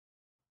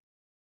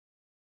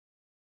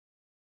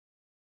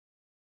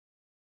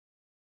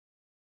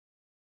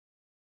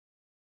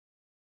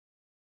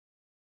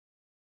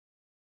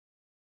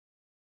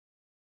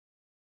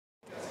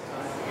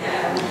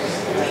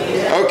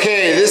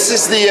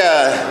This is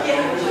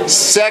the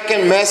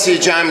second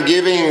message I'm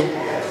giving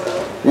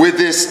with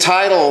this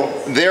title,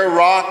 Their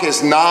Rock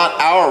is Not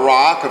Our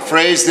Rock, a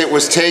phrase that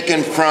was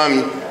taken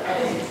from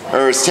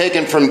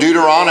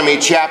Deuteronomy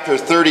chapter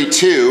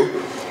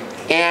 32.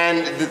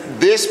 And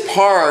this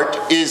part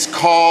is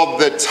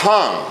called the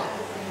tongue.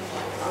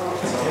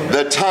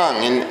 The tongue.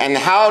 And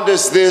how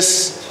does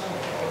this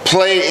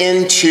play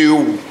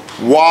into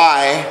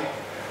why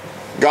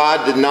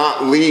God did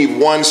not leave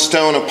one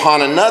stone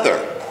upon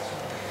another?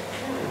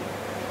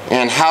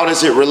 And how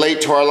does it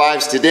relate to our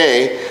lives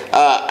today?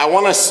 I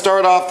want to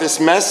start off this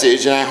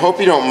message, and I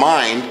hope you don't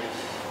mind,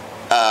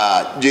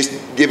 just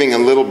giving a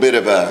little bit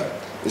of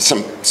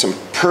some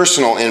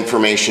personal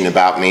information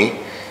about me.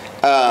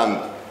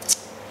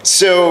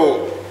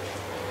 So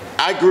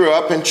I grew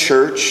up in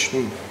church,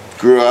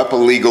 grew up a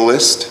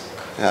legalist,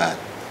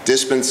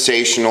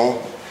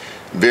 dispensational,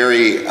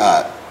 very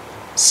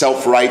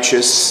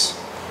self-righteous,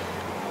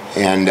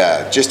 and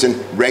just a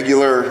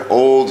regular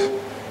old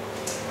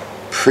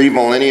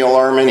premillennial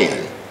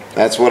Arminian.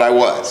 That's what I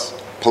was.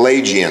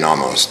 Pelagian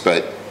almost,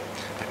 but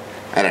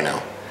I don't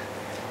know.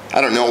 I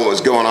don't know what was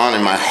going on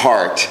in my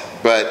heart,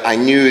 but I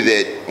knew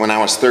that when I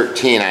was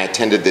 13, I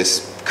attended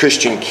this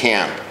Christian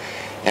camp,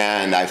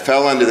 and I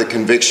fell under the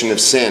conviction of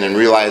sin and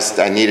realized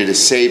I needed a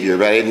Savior,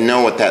 but I didn't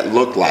know what that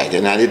looked like,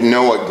 and I didn't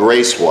know what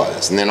grace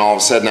was. And then all of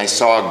a sudden I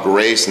saw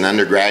grace in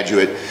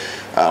undergraduate.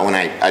 When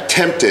I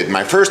attempted,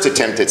 my first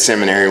attempt at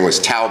seminary was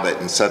Talbot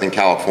in Southern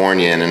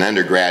California, and an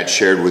undergrad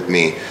shared with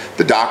me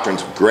the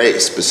doctrines of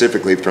grace,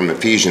 specifically from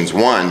Ephesians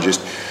 1,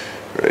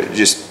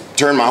 just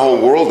turned my whole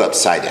world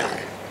upside down.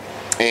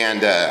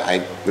 And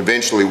I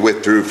eventually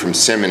withdrew from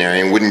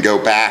seminary and wouldn't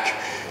go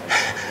back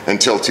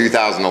until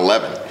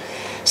 2011.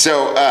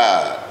 So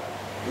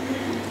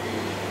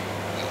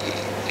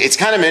it's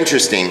kind of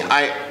interesting.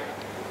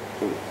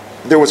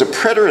 There was a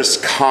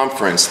Preterist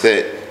conference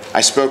that I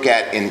spoke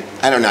at in,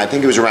 I don't know, I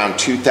think it was around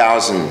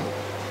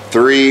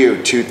 2003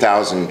 or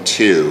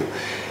 2002,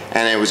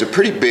 and it was a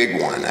pretty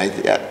big one.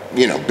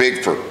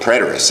 Big for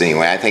Preterists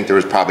anyway. I think there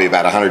was probably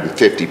about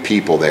 150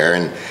 people there,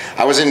 and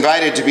I was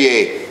invited to be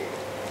a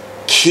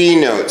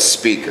keynote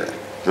speaker,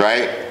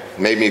 right?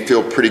 Made me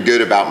feel pretty good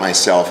about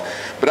myself,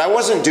 but I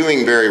wasn't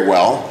doing very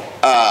well,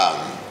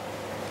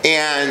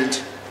 and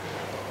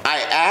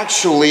I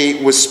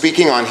actually was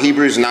speaking on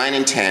Hebrews 9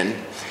 and 10,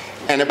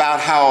 and about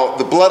how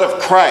the blood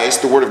of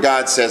Christ, the Word of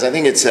God says, I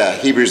think it's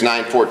Hebrews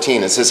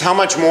 9:14, it says, how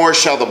much more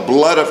shall the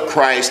blood of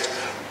Christ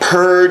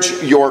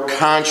purge your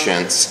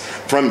conscience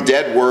from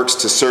dead works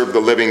to serve the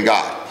living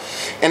God?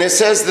 And it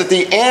says that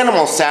the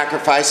animal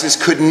sacrifices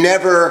could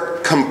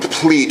never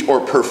complete or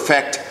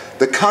perfect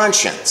the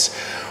conscience.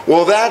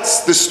 Well,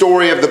 that's the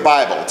story of the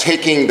Bible,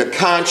 taking the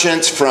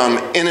conscience from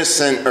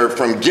innocent or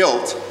from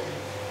guilt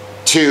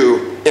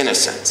to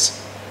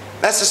innocence.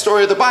 That's the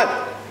story of the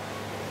Bible.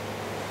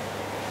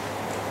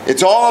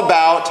 It's all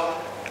about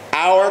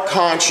our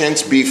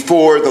conscience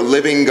before the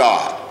living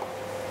God.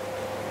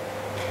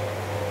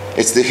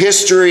 It's the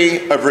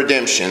history of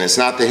redemption. It's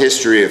not the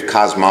history of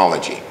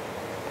cosmology.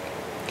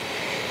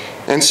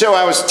 And so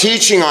I was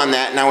teaching on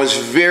that, and I was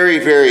very,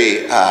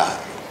 very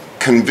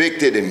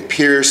convicted and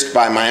pierced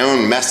by my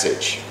own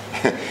message.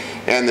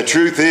 And the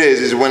truth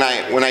is when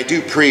I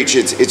do preach,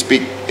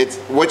 it's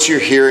what you're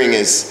hearing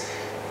is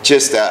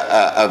just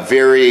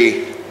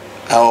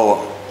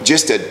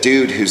just a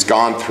dude who's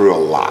gone through a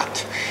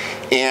lot.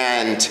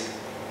 And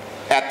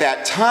at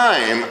that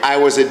time, I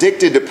was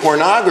addicted to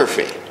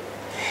pornography.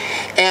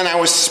 And I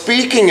was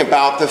speaking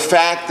about the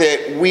fact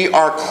that we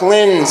are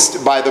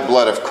cleansed by the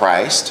blood of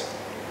Christ.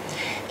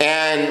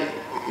 And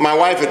my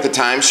wife at the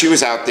time, she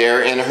was out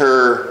there, and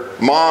her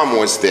mom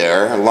was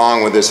there,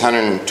 along with this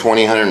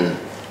 120,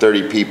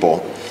 130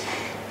 people.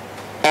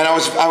 And I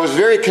was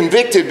very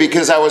convicted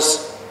because I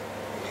was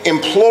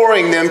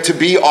imploring them to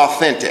be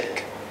authentic.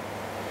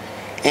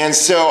 And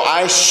so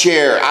I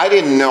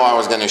didn't know I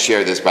was going to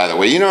share this, by the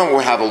way. You know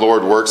how the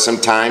Lord works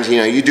sometimes. You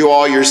know, you do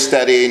all your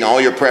study and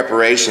all your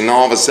preparation, and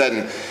all of a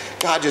sudden,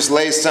 God just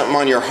lays something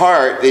on your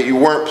heart that you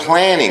weren't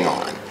planning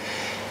on.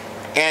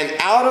 And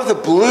out of the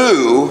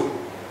blue,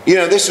 you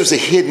know, this was a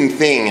hidden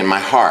thing in my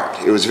heart.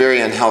 It was very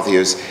unhealthy.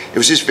 It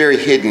was just very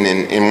hidden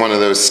in one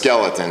of those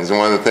skeletons. And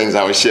one of the things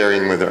I was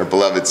sharing with our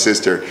beloved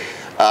sister,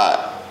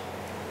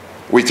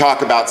 we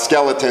talk about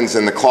skeletons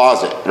in the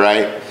closet,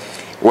 right?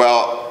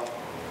 Well,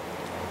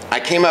 I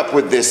came up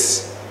with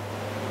this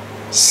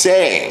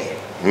saying,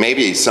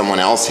 maybe someone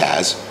else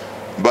has,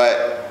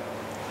 but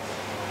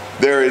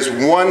there is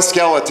one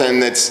skeleton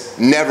that's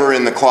never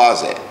in the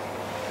closet.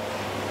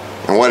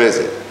 And what is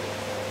it?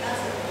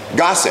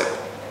 Gossip.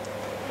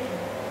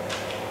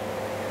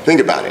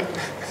 Think about it.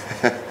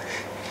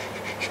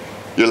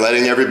 You're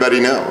letting everybody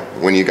know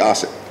when you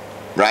gossip,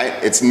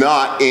 right? It's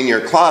not in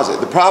your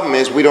closet. The problem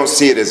is we don't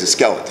see it as a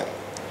skeleton.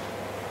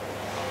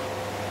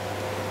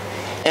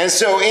 And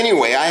so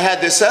anyway, I had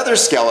this other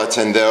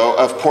skeleton, though,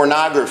 of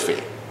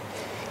pornography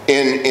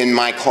in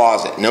my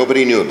closet.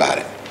 Nobody knew about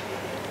it.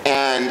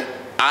 And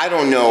I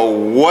don't know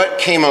what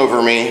came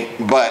over me,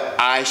 but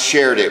I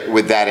shared it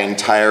with that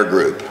entire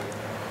group.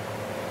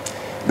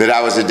 that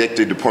I was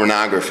addicted to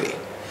pornography.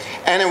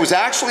 And it was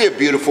actually a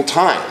beautiful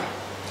time,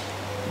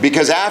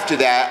 because after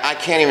that, I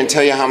can't even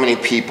tell you how many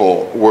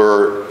people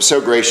were so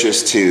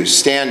gracious to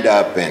stand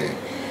up and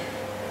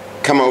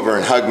come over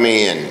and hug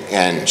me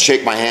and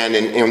shake my hand.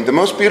 And the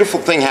most beautiful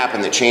thing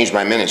happened that changed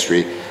my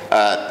ministry.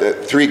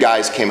 3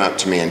 guys came up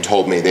to me and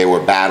told me they were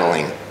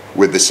battling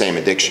with the same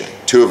addiction.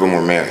 2 of them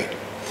were married.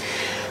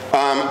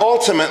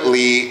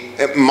 Ultimately,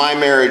 my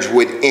marriage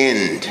would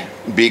end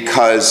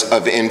because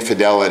of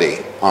infidelity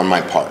on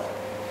my part.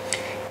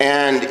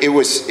 And it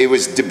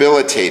was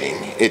debilitating.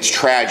 It's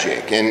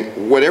tragic.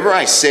 And whatever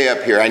I say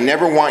up here, I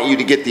never want you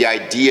to get the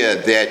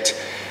idea that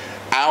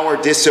our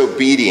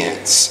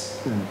disobedience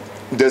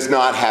does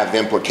not have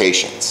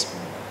implications.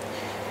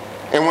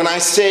 And when I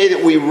say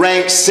that we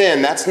rank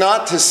sin, that's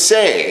not to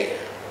say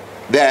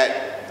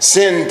that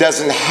sin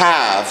doesn't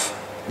have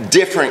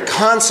different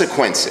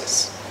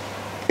consequences.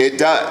 It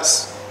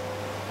does.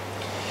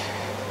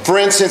 For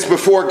instance,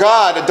 before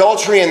God,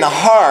 adultery in the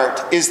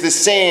heart is the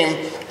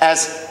same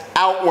as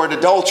outward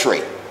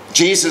adultery.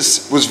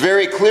 Jesus was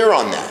very clear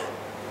on that.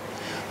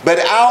 But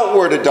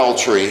outward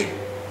adultery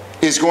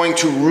is going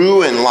to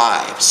ruin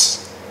lives.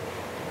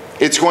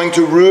 It's going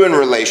to ruin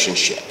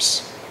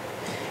relationships.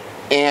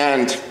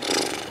 And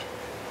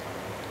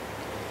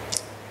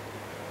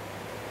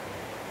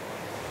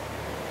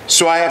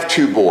so I have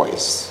 2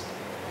 boys.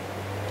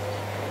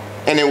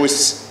 And it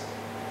was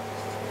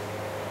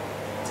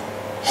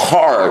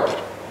hard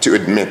to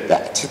admit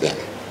that to them.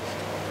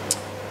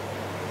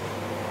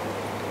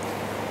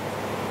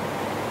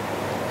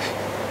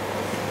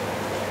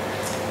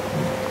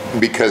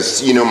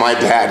 Because, you know, my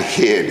dad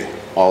hid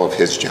all of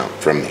his junk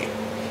from me.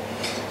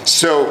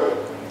 So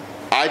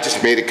I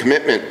just made a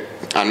commitment.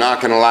 I'm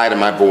not going to lie to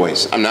my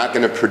boys. I'm not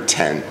going to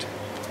pretend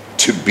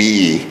to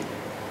be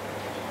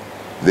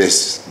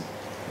this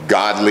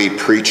godly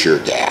preacher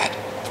dad,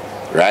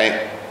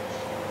 right?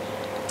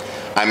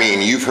 I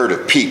mean, you've heard of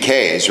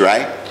PKs,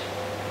 right?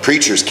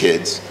 Preacher's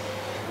kids.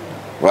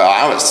 Well,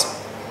 I was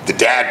the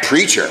dad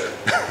preacher,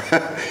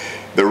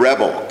 the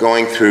rebel,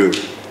 going through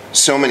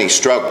so many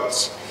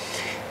struggles.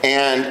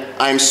 And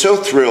I'm so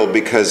thrilled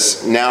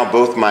because now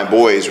both my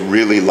boys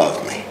really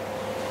love me.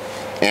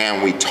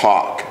 And we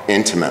talk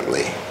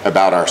intimately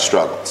about our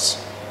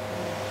struggles.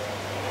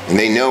 And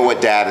they know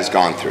what Dad has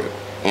gone through.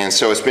 And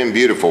so it's been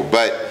beautiful.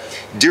 But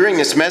during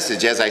this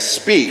message, as I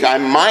speak, I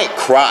might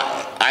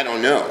cry. I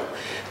don't know.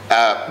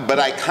 But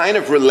I kind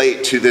of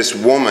relate to this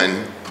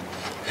woman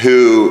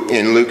who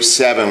in Luke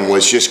 7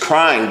 was just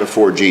crying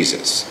before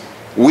Jesus,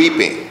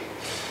 weeping,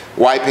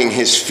 wiping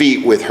his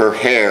feet with her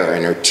hair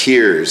and her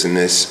tears in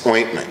this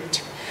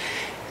ointment.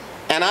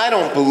 And I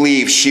don't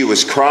believe she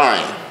was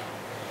crying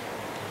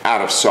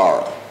out of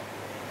sorrow.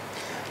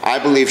 I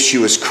believe she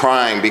was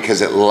crying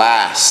because at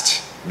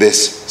last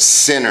this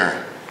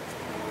sinner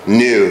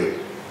knew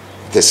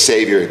the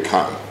Savior had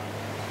come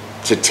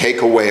to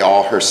take away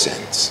all her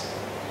sins.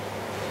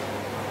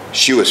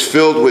 She was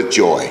filled with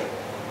joy.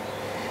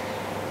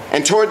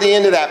 And toward the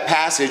end of that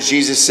passage,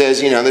 Jesus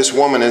says, you know, this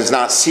woman has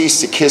not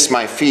ceased to kiss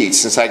my feet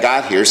since I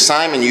got here.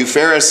 Simon, you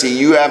Pharisee,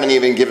 you haven't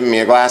even given me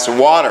a glass of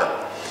water.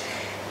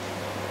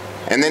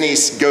 And then he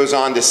goes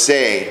on to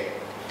say,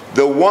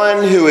 the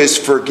one who is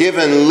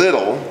forgiven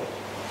little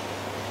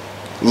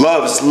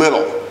loves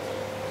little.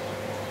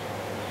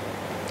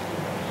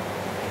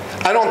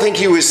 I don't think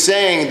he was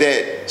saying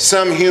that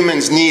some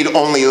humans need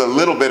only a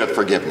little bit of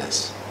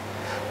forgiveness.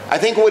 I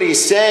think what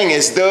he's saying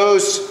is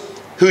those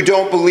who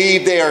don't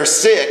believe they are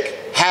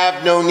sick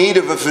have no need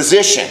of a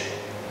physician.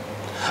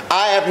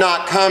 I have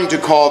not come to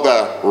call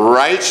the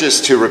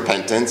righteous to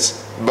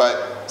repentance,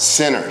 but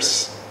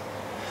sinners.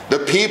 The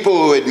people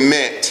who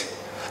admit,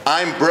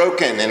 I'm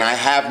broken and I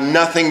have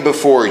nothing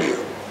before you.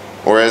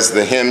 Or as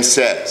the hymn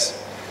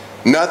says,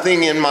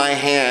 nothing in my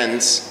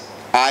hands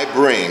I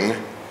bring,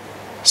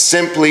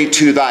 simply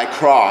to thy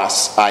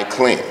cross I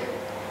cling.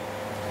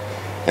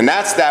 And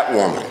that's that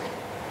woman.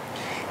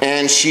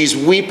 And she's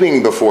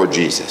weeping before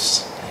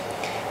Jesus.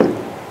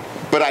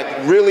 But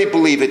I really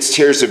believe it's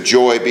tears of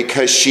joy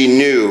because she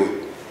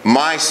knew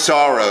my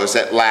sorrows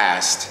at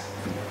last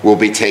will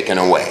be taken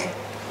away.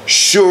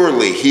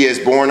 Surely he has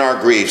borne our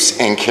griefs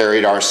and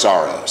carried our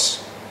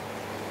sorrows.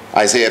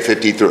 Isaiah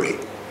 53.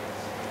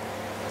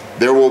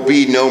 There will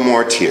be no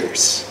more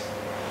tears.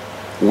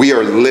 We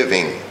are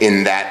living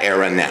in that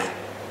era now.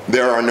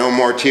 There are no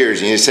more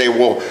tears. And you say,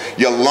 well,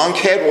 you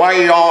lunkhead, why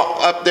are you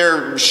all up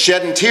there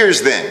shedding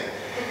tears then?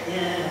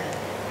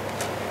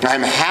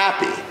 I'm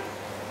happy.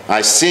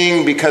 I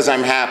sing because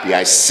I'm happy.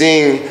 I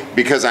sing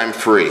because I'm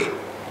free.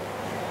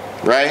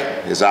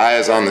 Right? His eye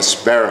is on the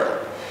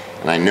sparrow.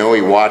 And I know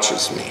he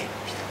watches me.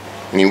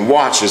 And he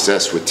watches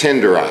us with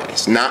tender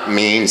eyes. Not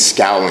mean,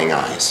 scowling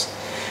eyes.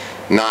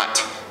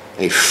 Not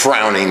a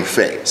frowning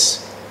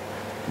face.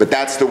 But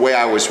that's the way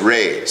I was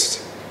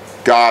raised.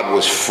 God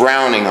was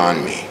frowning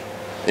on me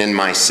in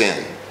my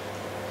sin.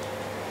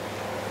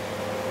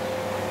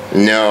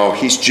 No,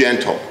 he's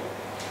gentle.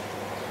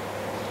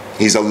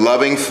 He's a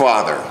loving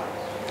father.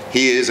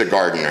 He is a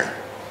gardener.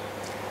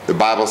 The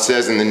Bible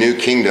says in the New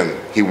Kingdom,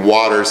 he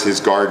waters his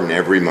garden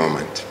every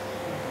moment.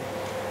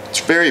 It's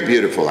very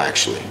beautiful,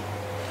 actually.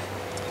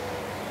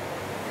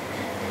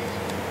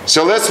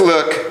 So let's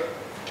look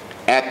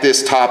at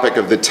this topic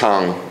of the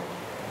tongue.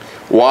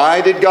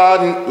 Why did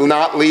God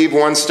not leave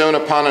one stone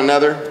upon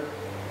another?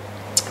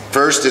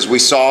 First, as we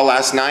saw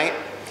last night,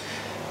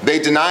 they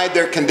denied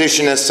their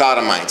condition as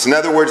sodomites. In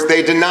other words,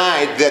 they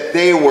denied that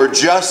they were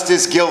just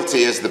as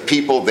guilty as the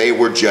people they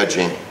were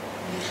judging.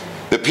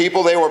 The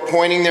people they were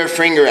pointing their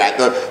finger at.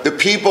 The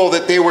people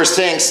that they were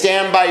saying,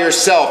 stand by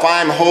yourself,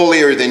 I'm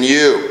holier than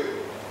you.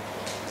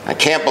 I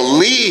can't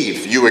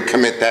believe you would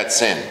commit that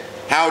sin.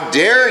 How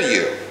dare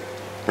you?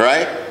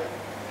 Right?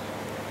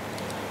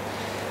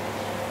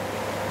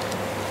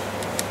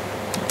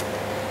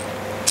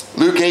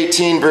 Luke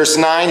 18 verse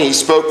 9, he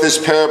spoke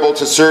this parable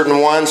to certain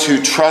ones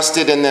who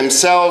trusted in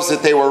themselves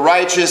that they were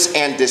righteous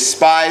and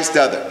despised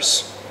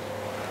others.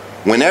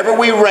 Whenever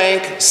we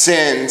rank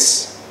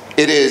sins,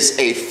 it is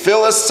a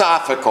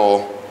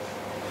philosophical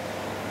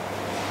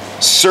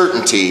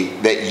certainty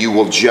that you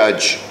will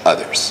judge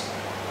others.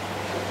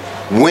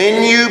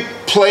 When you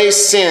place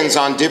sins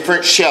on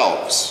different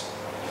shelves,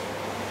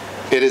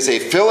 it is a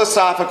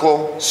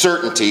philosophical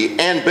certainty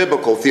and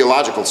biblical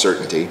theological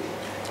certainty,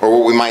 or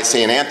what we might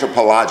say an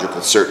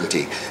anthropological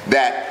certainty,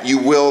 that you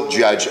will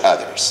judge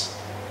others.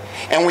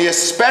 And we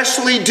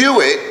especially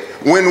do it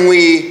when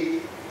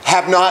we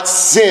have not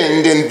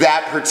sinned in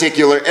that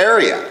particular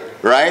area,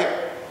 right?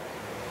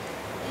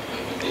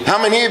 How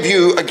many of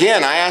you,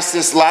 again, I asked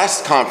this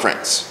last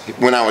conference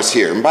when I was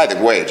here, and by the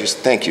way, just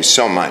thank you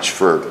so much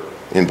for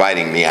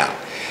inviting me out.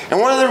 And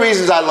one of the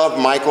reasons I love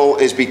Michael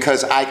is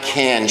because I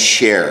can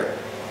share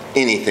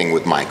anything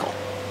with Michael.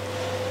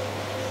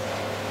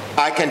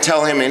 I can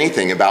tell him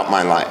anything about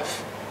my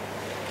life,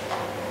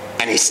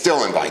 and he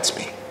still invites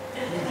me.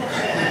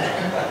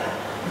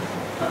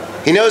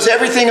 He knows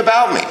everything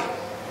about me.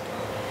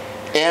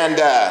 And,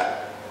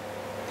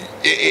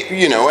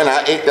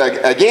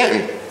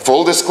 again,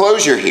 full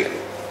disclosure here.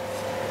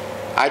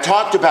 I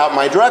talked about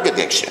my drug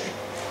addiction.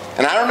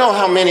 And I don't know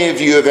how many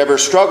of you have ever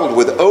struggled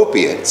with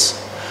opiates,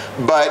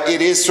 but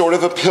it is sort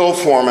of a pill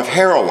form of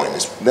heroin.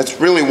 That's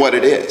really what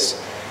it is.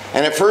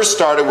 And it first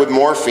started with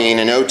morphine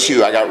in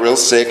 2002. I got real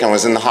sick and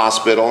was in the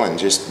hospital, and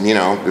just,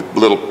 the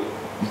little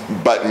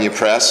button you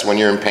press when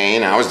you're in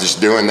pain. I was just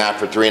doing that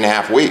for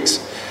 3.5 weeks.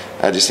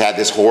 I just had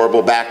this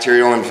horrible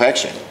bacterial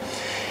infection.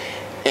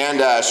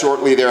 And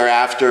shortly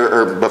thereafter,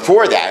 or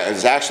before that, it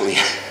was actually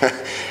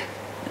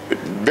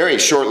very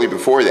shortly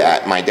before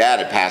that, my dad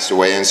had passed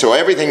away, and so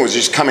everything was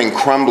just coming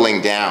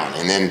crumbling down.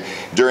 And then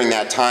during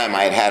that time,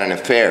 I had had an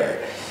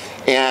affair.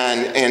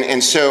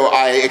 And so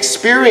I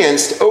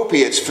experienced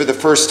opiates for the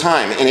first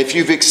time. And if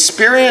you've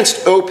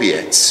experienced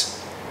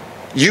opiates,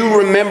 you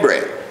remember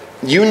it.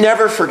 You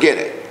never forget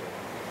it.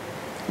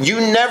 You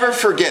never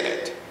forget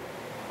it.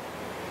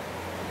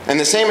 And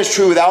the same is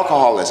true with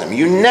alcoholism.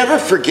 You never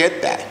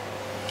forget that.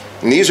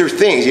 And these are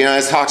things,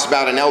 it talks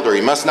about an elder.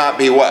 He must not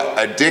be what?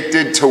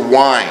 Addicted to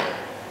wine.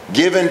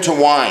 Given to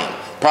wine.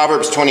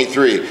 Proverbs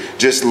 23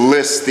 just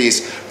lists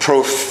these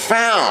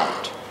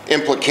profound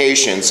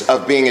implications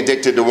of being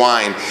addicted to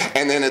wine.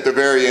 And then at the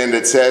very end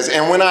it says,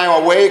 and when I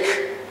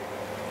awake,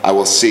 I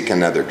will seek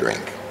another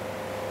drink.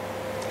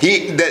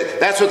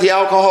 That's what the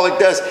alcoholic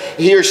does.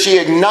 He or she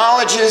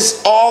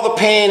acknowledges all the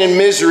pain and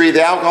misery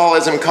that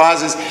alcoholism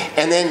causes,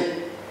 and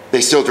then they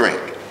still drink,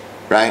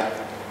 right?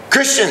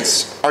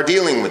 Christians are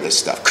dealing with this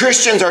stuff.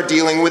 Christians are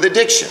dealing with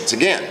addictions.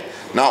 Again,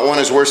 not one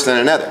is worse than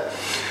another.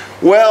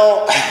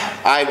 Well,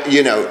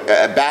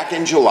 back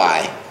in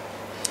July,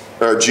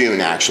 or June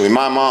actually,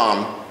 my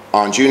mom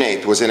on June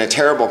 8th was in a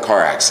terrible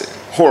car accident,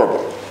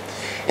 horrible.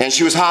 And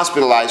she was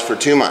hospitalized for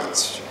 2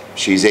 months.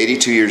 She's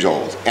 82 years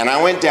old. And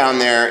I went down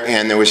there,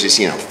 and there was just,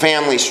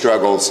 family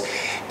struggles.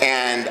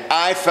 And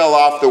I fell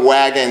off the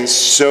wagon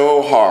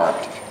so hard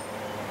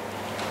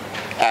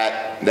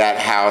at that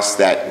house,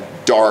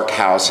 that dark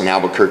house in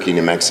Albuquerque,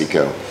 New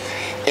Mexico.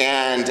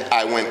 And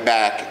I went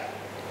back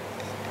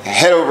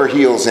head over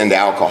heels into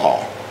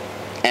alcohol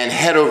and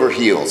head over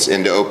heels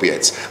into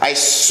opiates. I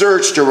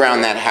searched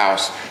around that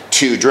house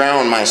to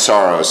drown my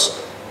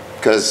sorrows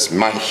because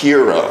my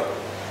hero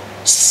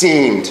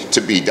seemed to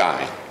be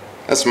dying.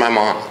 That's my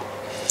mom.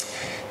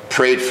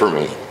 Prayed for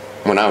me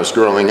when I was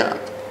growing up.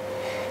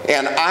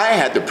 And I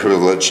had the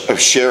privilege of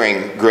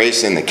sharing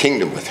grace in the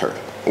kingdom with her.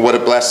 What a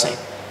blessing.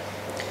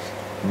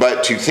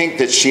 But to think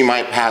that she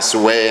might pass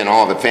away and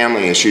all the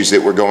family issues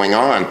that were going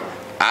on,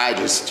 I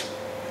just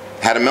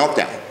had a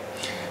meltdown.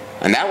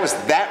 And that was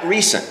that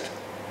recent.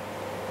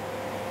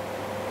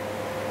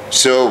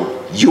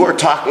 So you are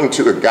talking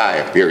to a guy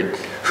up here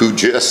who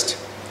just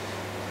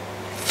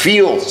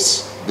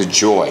feels the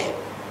joy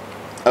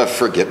of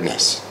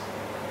forgiveness,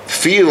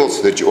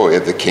 feels the joy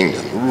of the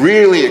kingdom,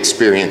 really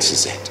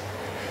experiences it.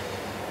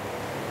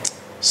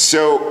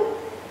 So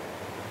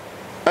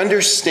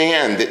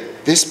understand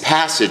that this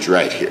passage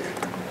right here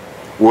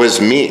was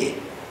me.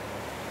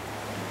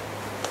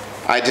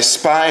 I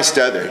despised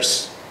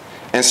others.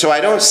 And so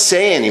I don't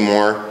say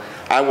anymore,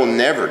 I will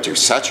never do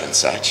such and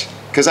such.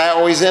 because I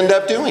always end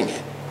up doing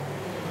it.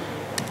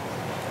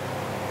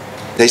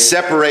 They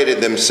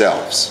separated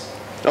themselves.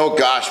 Oh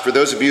gosh, for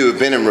those of you who have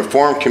been in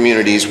Reformed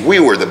communities, we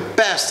were the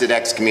best at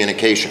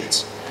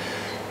excommunications.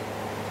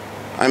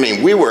 I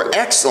mean, we were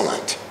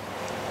excellent.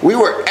 We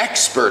were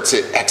experts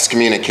at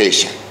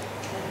excommunication.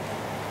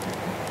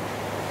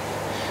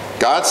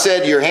 God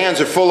said, your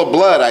hands are full of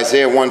blood,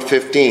 Isaiah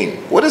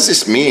 1:15. What does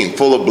this mean,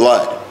 full of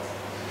blood?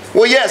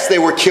 Well, yes, they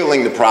were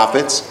killing the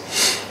prophets,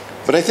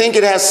 but I think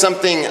it has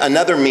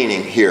another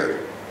meaning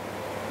here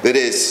that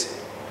is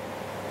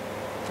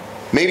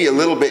maybe a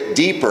little bit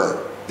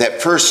deeper,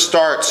 that first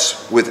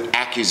starts with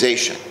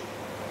accusation.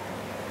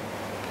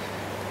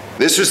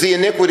 This was the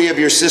iniquity of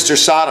your sister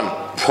Sodom,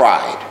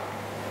 pride.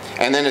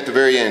 And then at the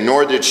very end,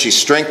 nor did she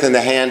strengthen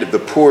the hand of the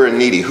poor and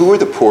needy. Who are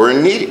the poor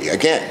and needy?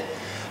 Again,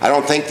 I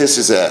don't think this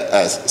is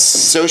a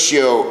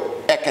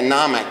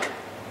socio-economic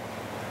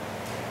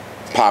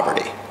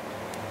poverty.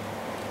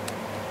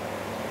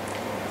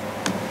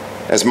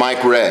 As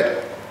Mike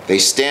read, they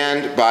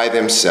stand by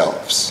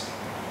themselves.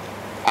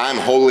 I'm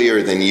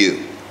holier than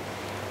you.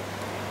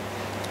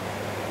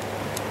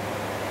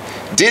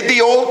 Did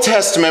the Old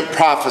Testament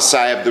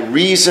prophesy of the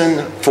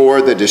reason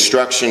for the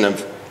destruction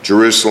of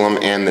Jerusalem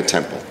and the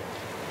temple?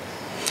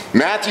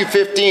 Matthew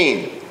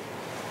 15,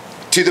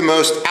 to the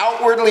most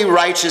outwardly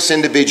righteous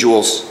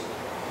individuals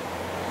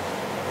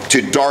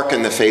to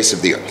darken the face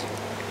of the earth,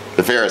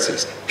 the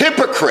Pharisees.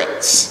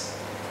 Hypocrites!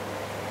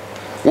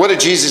 What did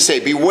Jesus say?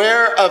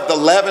 Beware of the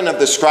leaven of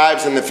the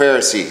scribes and the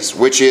Pharisees,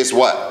 which is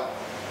what?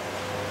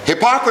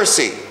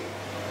 Hypocrisy.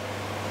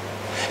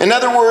 In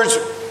other words,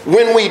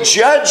 when we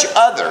judge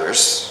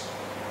others,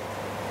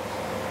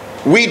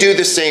 we do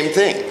the same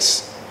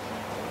things.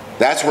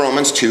 That's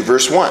Romans 2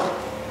 verse 1.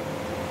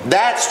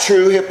 That's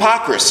true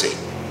hypocrisy.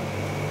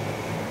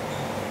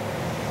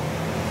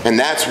 And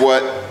that's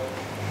what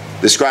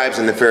the scribes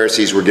and the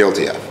Pharisees were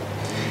guilty of.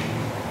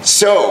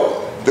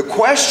 So, the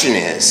question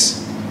is,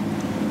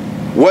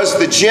 was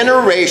the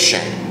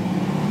generation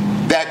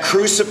that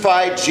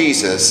crucified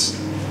Jesus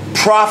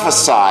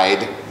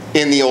prophesied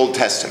in the Old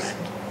Testament?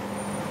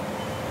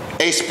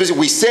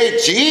 We say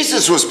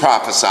Jesus was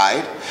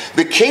prophesied,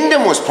 the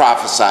kingdom was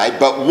prophesied,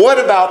 but what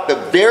about the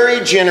very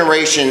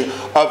generation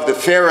of the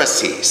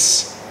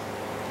Pharisees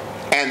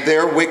and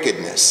their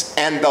wickedness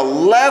and the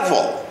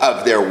level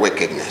of their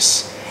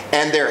wickedness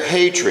and their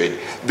hatred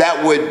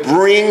that would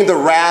bring the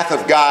wrath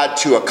of God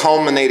to a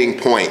culminating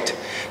point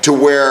to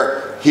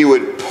where he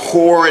would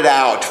pour it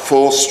out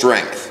full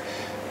strength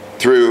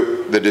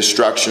through the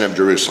destruction of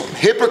Jerusalem?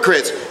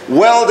 Hypocrites,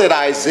 well did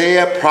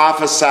Isaiah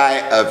prophesy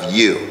of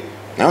you.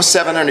 Now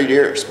 700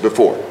 years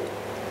before,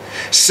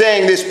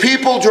 saying, this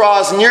people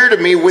draws near to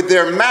me with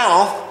their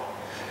mouth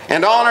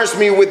and honors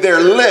me with their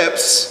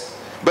lips,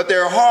 but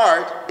their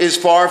heart is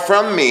far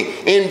from me.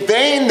 In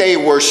vain they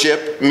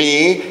worship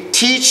me,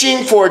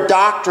 teaching for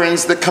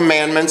doctrines the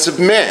commandments of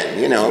men.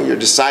 You know, your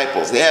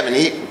disciples, they haven't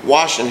eaten,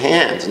 washing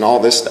hands and all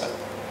this stuff.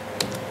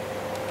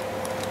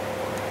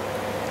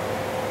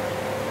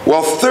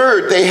 Well,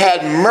 third, they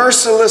had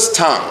merciless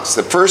tongues.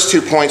 The first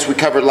 2 points we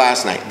covered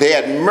last night. They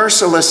had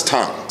merciless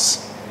tongues.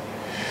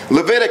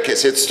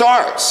 Leviticus, it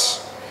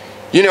starts.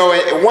 You know,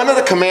 one of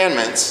the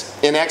commandments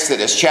in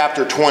Exodus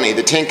chapter 20,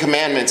 the 10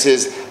 Commandments,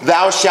 is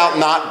thou shalt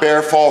not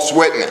bear false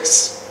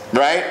witness,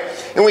 right?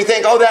 And we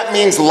think, oh, that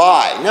means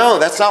lie. No,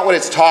 that's not what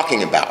it's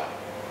talking about.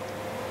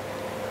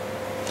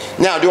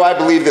 Now, do I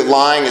believe that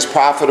lying is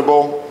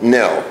profitable?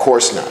 No, of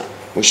course not.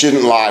 We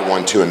shouldn't lie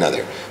one to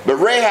another. But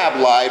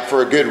Rahab lied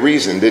for a good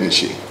reason, didn't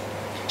she?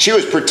 She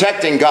was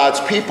protecting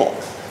God's people.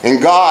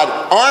 And God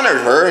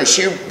honored her, and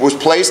she was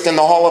placed in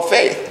the Hall of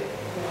Faith.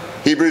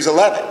 Hebrews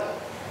 11.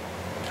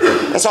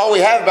 That's all we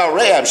have about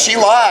Rahab. She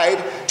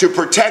lied to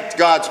protect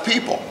God's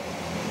people.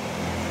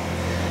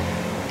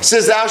 It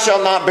says, thou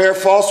shalt not bear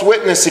false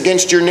witness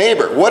against your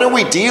neighbor. What are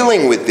we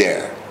dealing with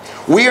there?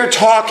 We are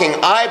talking,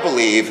 I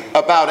believe,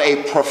 about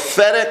a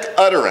prophetic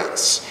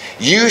utterance.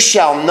 You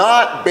shall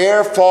not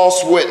bear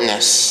false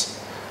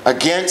witness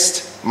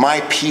against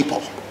my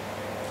people.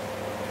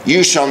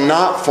 You shall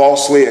not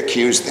falsely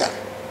accuse them.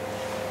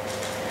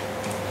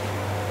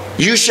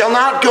 You shall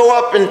not go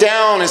up and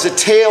down as a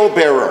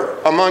talebearer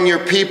among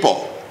your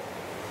people.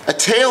 A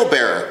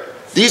talebearer.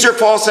 These are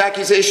false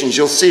accusations,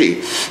 you'll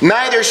see.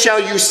 Neither shall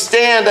you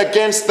stand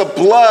against the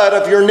blood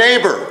of your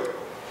neighbor.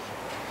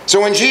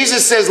 So when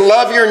Jesus says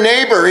love your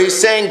neighbor, he's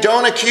saying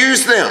don't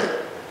accuse them.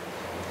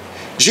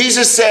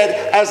 Jesus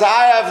said, as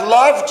I have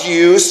loved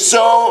you,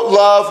 so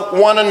love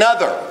one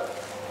another.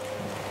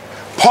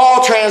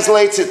 Paul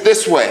translates it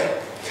this way.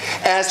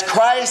 As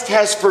Christ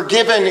has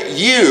forgiven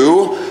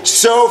you,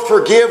 so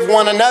forgive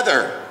one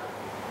another.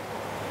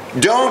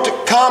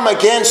 Don't come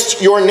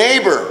against your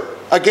neighbor,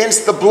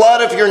 against the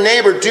blood of your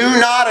neighbor. Do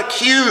not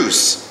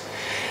accuse.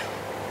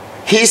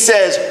 He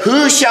says,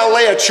 who shall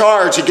lay a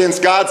charge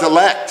against God's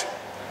elect?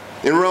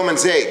 In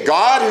Romans 8,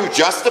 God who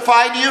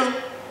justified you?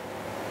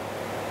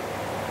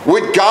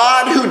 Would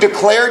God who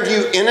declared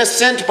you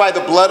innocent by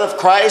the blood of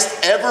Christ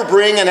ever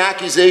bring an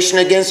accusation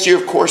against you?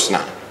 Of course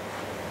not.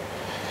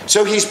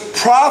 So he's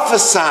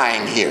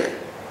prophesying here.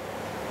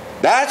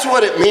 That's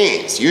what it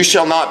means. You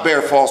shall not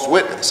bear false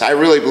witness. I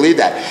really believe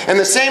that. And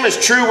the same is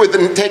true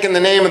with taking the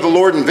name of the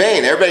Lord in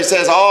vain. Everybody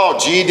says, oh,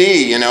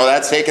 GD, you know,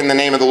 that's taking the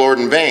name of the Lord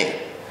in vain.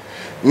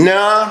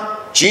 No,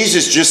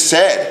 Jesus just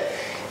said.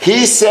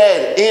 He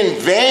said,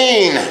 in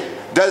vain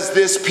does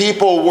this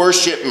people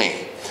worship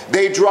me.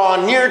 They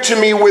draw near to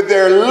me with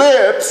their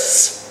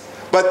lips,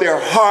 but their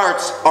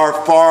hearts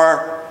are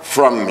far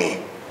from me.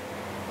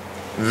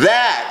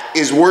 That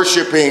is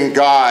worshiping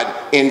God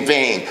in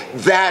vain.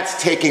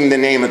 That's taking the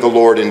name of the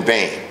Lord in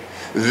vain.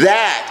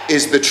 That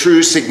is the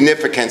true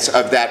significance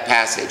of that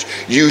passage.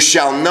 You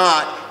shall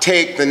not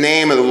take the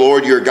name of the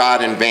Lord your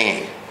God in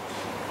vain.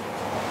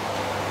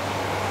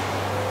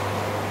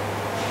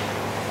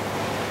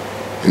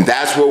 And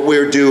that's what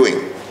we're doing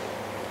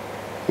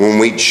when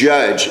we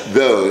judge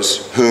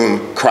those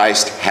whom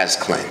Christ has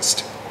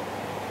cleansed.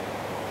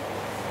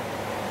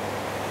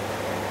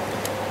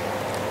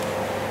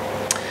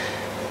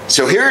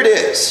 So here it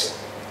is,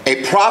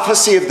 a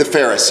prophecy of the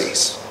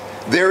Pharisees.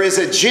 There is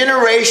a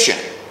generation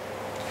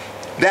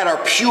that are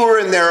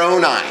pure in their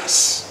own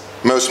eyes.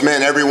 Most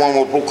men, everyone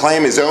will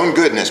proclaim his own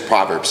goodness,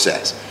 Proverbs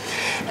says,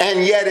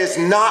 and yet is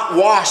not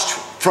washed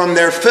from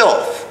their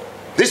filth.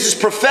 This is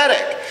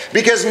prophetic,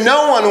 because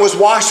no one was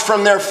washed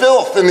from their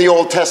filth in the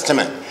Old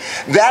Testament.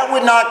 That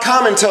would not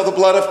come until the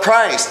blood of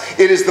Christ.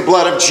 It is the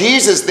blood of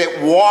Jesus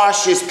that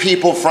washes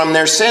people from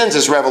their sins,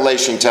 as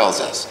Revelation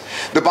tells us.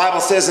 The Bible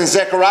says in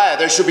Zechariah,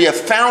 there shall be a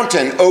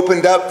fountain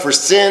opened up for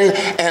sin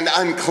and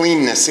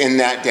uncleanness in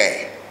that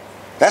day.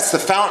 That's the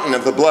fountain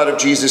of the blood of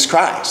Jesus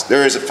Christ.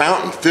 There is a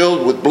fountain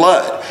filled with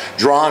blood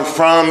drawn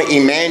from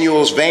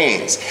Emmanuel's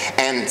veins,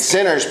 and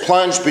sinners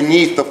plunged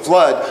beneath the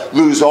flood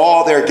lose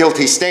all their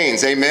guilty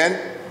stains.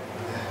 Amen?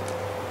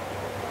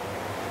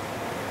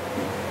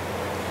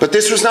 But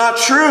this was not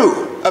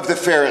true of the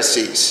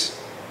Pharisees.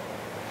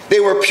 They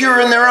were pure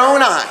in their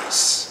own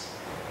eyes.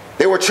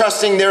 They were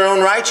trusting their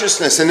own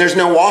righteousness, and there's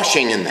no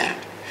washing in that.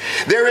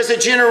 There is a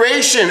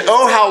generation,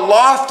 oh, how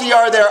lofty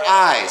are their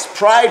eyes,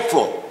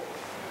 prideful,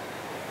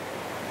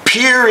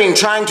 peering,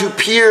 trying to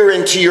peer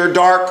into your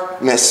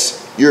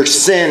darkness, your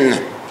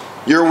sin,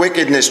 your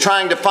wickedness,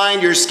 trying to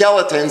find your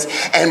skeletons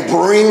and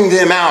bring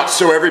them out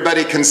so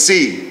everybody can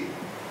see.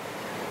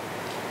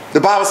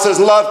 The Bible says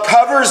love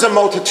covers a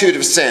multitude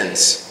of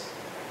sins.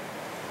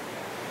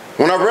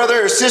 When our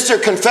brother or sister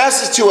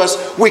confesses to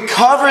us, we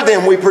cover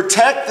them, we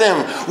protect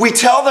them, we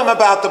tell them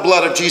about the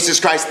blood of Jesus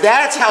Christ.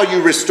 That's how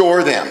you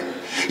restore them.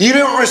 You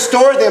don't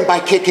restore them by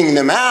kicking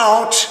them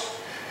out.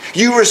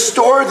 You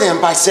restore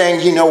them by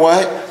saying, you know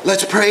what?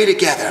 Let's pray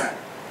together.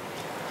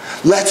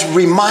 Let's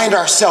remind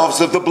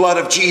ourselves of the blood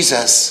of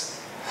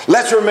Jesus.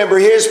 Let's remember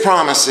his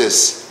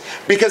promises.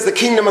 Because the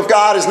kingdom of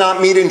God is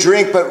not meat and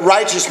drink, but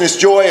righteousness,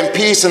 joy, and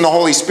peace in the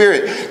Holy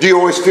Spirit. Do you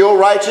always feel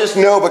righteous?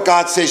 No, but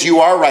God says you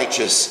are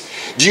righteous.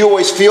 Do you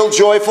always feel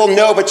joyful?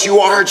 No, but you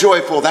are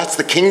joyful. That's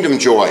the kingdom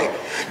joy.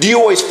 Do you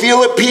always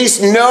feel at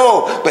peace?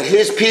 No, but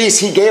his peace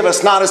he gave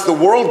us not as the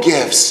world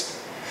gives.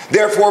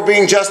 Therefore,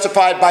 being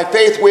justified by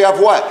faith, we have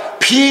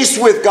what? Peace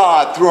with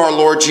God through our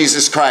Lord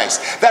Jesus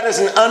Christ. That is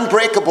an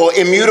unbreakable,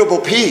 immutable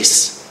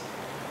peace.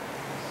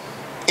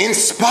 In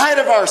spite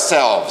of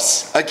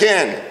ourselves,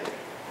 again,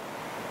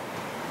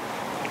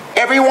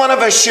 every one of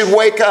us should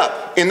wake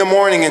up in the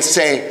morning and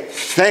say,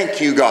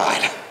 thank you,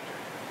 God,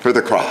 for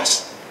the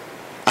cross.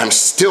 I'm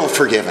still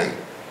forgiven,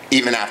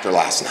 even after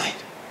last night.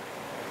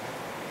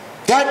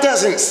 That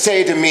doesn't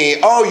say to me,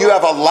 oh, you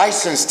have a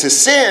license to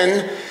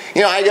sin.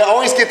 You know, I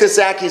always get this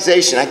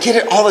accusation. I get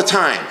it all the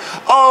time.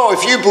 Oh,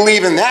 if you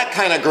believe in that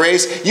kind of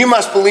grace, you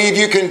must believe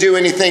you can do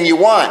anything you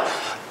want.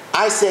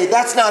 I say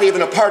that's not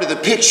even a part of the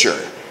picture.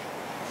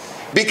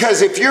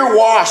 Because if you're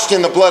washed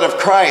in the blood of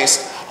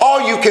Christ,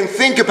 all you can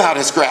think about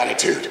is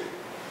gratitude.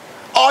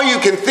 All you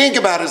can think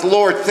about is,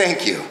 Lord,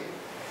 thank you.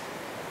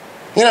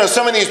 You know,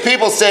 some of these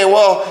people say,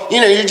 well,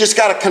 you know, you just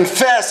got to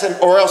confess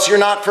or else you're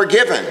not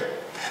forgiven.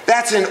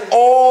 That's an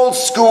old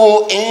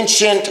school,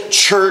 ancient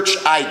church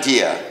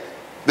idea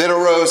that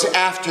arose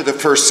after the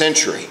first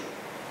century.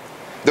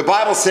 The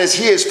Bible says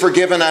he has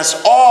forgiven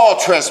us all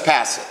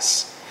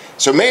trespasses.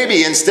 So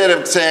maybe instead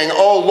of saying,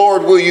 oh,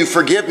 Lord, will you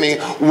forgive me?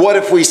 What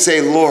if we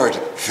say, Lord,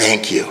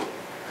 thank you?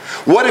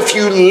 What if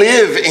you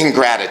live in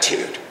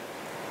gratitude?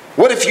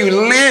 What if you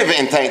live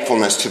in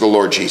thankfulness to the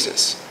Lord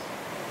Jesus?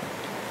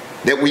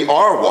 That we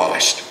are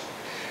washed.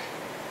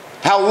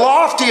 How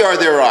lofty are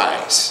their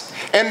eyes,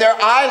 and their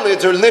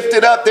eyelids are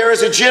lifted up. There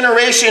is a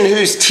generation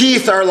whose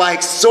teeth are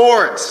like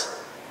swords,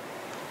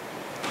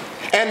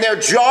 and their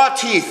jaw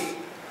teeth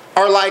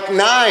are like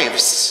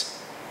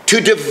knives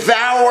to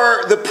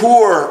devour the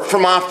poor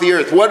from off the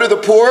earth. What are the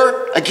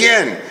poor?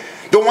 Again,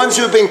 the ones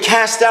who have been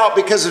cast out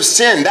because of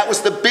sin. That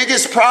was the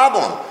biggest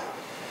problem.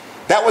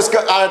 That was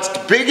God's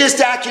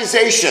biggest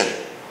accusation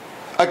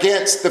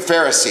against the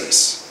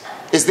Pharisees,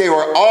 is they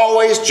were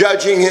always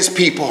judging his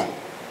people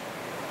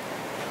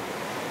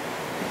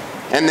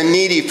and the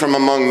needy from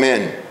among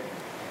men.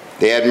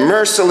 They had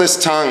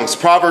merciless tongues.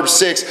 Proverbs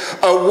 6,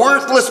 a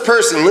worthless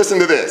person, listen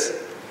to this,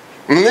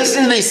 And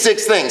listen to these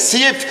 6 things.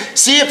 See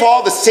if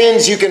all the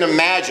sins you can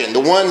imagine,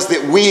 the ones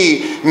that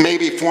we,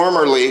 maybe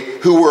formerly,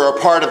 who were a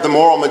part of the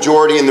moral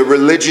majority and the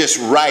religious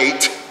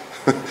right,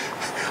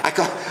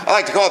 I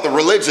like to call it the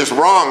religious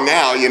wrong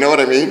now, you know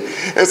what I mean?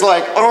 It's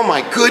like, oh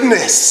my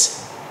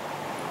goodness.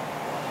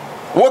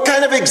 What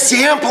kind of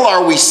example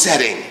are we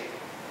setting?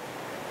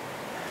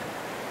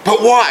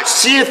 But watch,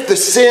 see if the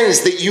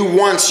sins that you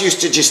once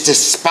used to just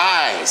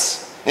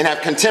despise and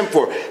have contempt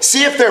for,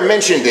 see if they're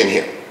mentioned in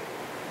here.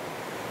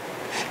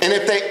 And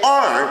if they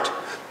aren't,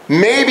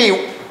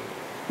 maybe,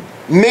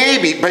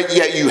 but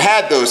yet you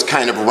had those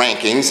kind of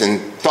rankings and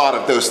thought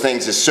of those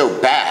things as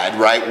so bad,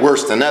 right?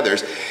 Worse than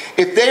others.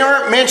 If they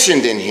aren't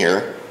mentioned in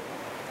here,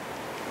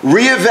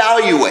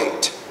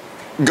 reevaluate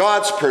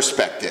God's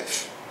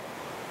perspective.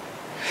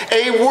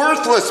 A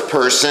worthless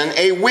person,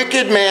 a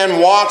wicked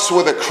man walks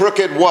with a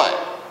crooked what?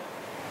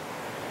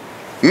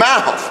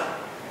 Mouth.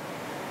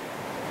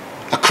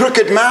 A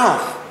crooked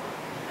mouth.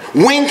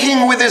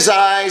 Winking with his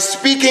eyes,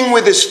 speaking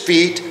with his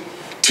feet,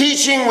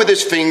 teaching with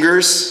his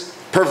fingers.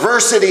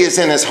 Perversity is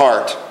in his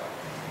heart.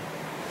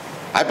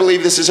 I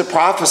believe this is a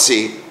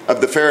prophecy of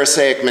the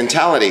Pharisaic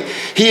mentality.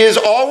 He is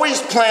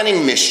always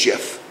planning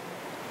mischief.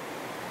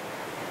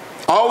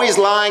 Always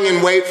lying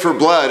in wait for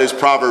blood, as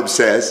Proverbs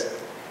says.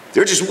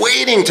 They're just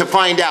waiting to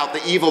find out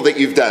the evil that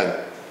you've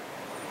done.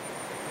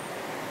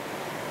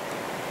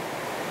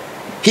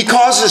 He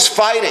causes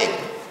fighting.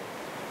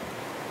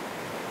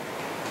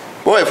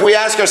 Boy, if we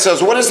ask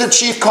ourselves, what is the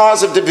chief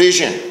cause of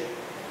division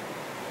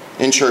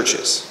in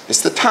churches?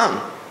 It's the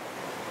tongue.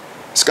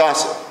 It's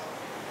gossip.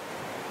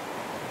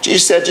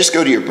 Jesus said, just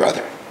go to your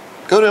brother.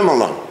 Go to him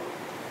alone.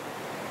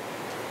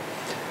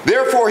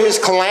 Therefore his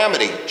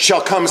calamity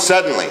shall come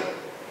suddenly.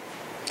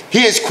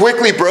 He is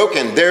quickly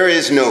broken. There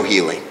is no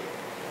healing.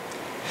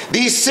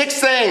 These 6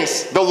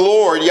 things the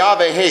Lord,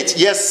 Yahweh, hates.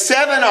 Yes,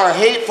 7 are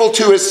hateful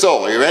to his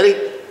soul. Are you ready?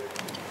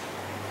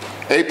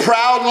 A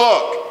proud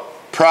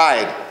look.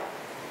 Pride.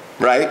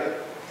 Right?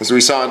 As we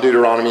saw in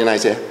Deuteronomy and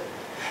Isaiah.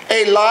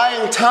 A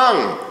lying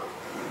tongue.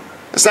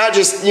 It's not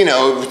just,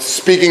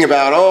 speaking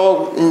about,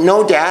 oh,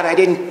 no, Dad, I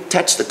didn't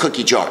touch the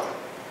cookie jar.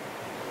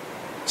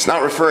 It's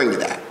not referring to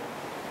that.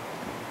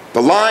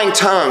 The lying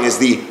tongue is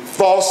the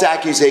false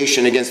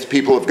accusation against the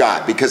people of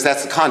God, because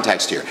that's the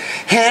context here.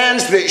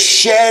 Hands that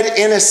shed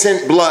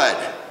innocent blood.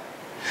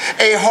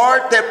 A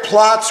heart that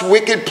plots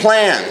wicked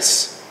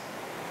plans.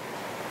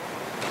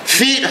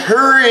 Feet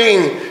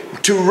hurrying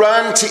to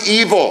run to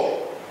evil.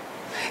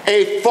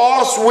 A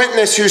false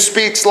witness who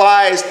speaks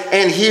lies,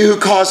 and he who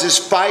causes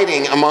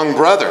fighting among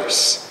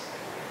brothers.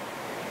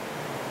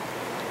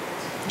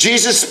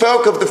 Jesus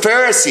spoke of the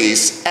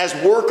Pharisees as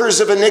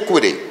workers of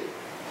iniquity.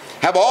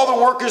 Have all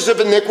the workers of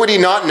iniquity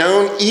not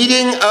known?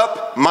 Eating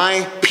up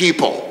my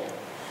people,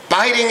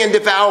 biting and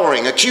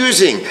devouring,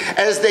 accusing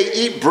as they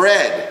eat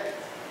bread.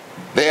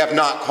 They have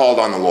not called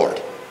on the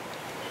Lord.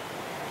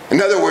 In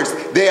other words,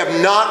 they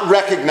have not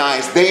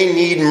recognized they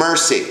need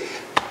mercy.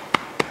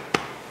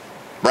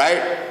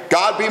 Right?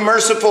 God, be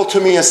merciful to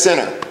me, a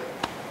sinner.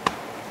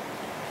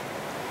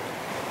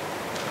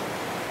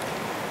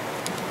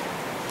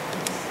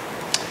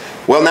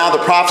 Well, now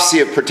the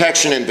prophecy of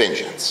protection and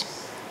vengeance.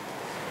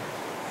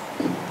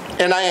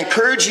 And I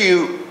encourage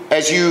you,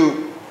 as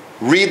you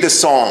read the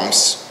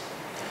Psalms,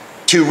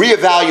 to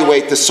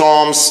reevaluate the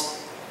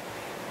Psalms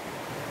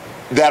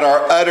that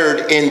are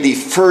uttered in the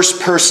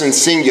first person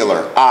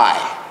singular,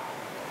 I.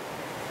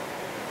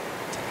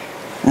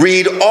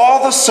 Read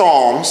all the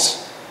Psalms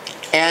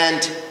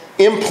and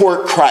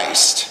import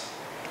Christ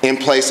in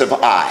place of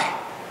I.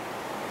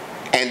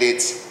 And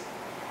it's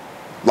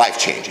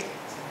life-changing.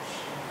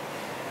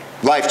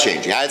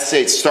 Life-changing. I'd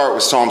say start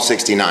with Psalm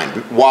 69.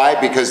 Why?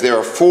 Because there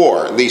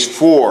are at least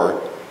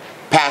four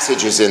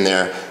passages in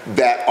there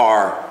that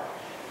are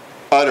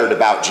uttered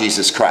about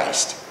Jesus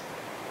Christ.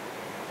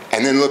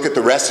 And then look at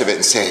the rest of it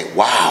and say,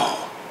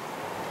 wow,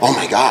 oh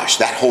my gosh,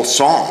 that whole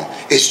psalm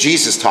is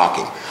Jesus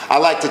talking. I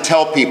like to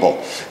tell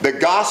people, the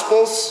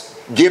Gospels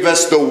give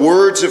us the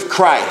words of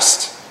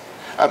Christ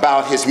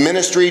about his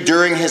ministry,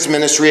 during his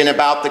ministry, and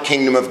about the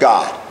kingdom of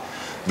God.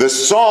 The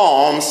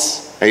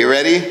Psalms, are you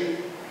ready?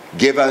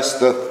 Give us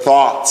the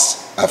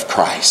thoughts of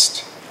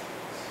Christ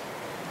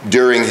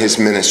during his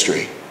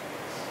ministry,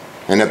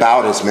 and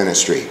about his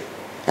ministry,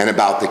 and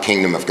about the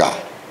kingdom of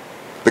God.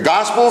 The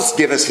Gospels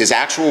give us his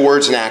actual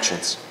words and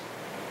actions.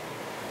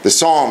 The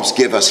Psalms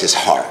give us his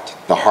heart,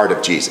 the heart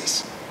of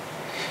Jesus.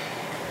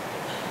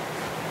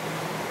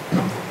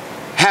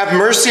 Have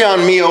mercy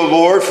on me, O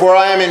Lord, for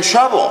I am in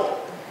trouble.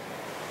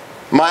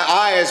 My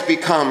eye has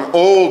become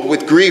old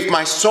with grief,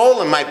 my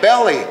soul in my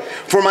belly,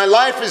 for my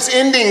life is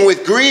ending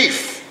with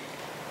grief,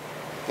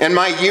 and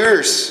my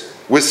years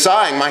with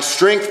sighing. My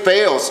strength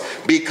fails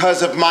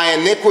because of my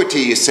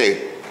iniquity. You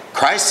say,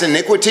 Christ's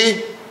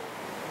iniquity?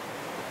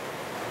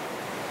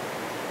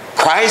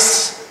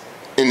 Christ's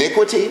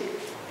iniquity?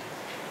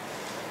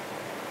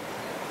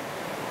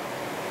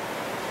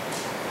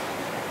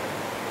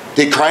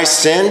 Did Christ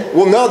sin?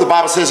 Well, no, the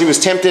Bible says he was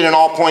tempted in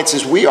all points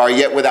as we are,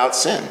 yet without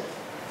sin.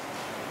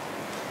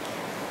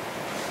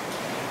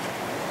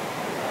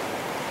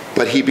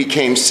 but he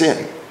became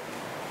sin.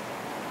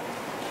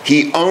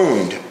 He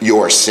owned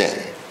your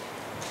sin.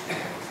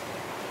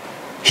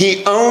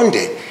 He owned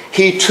it.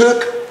 He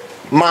took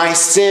my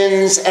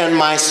sins and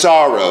my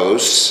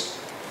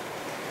sorrows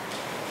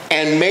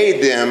and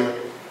made them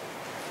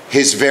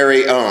his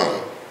very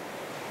own.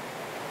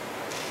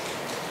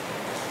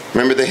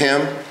 Remember the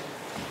hymn?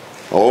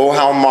 Oh,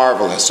 how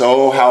marvelous,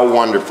 oh, how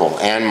wonderful,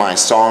 and my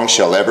song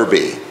shall ever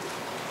be.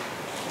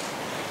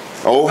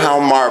 Oh, how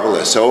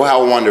marvelous, oh,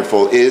 how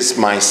wonderful is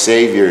my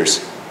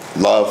Savior's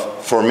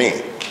love for me.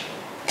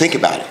 Think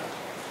about it.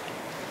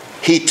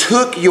 He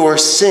took your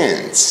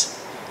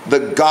sins, the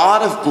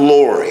God of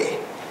glory,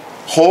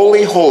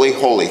 holy, holy,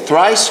 holy,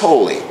 thrice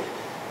holy,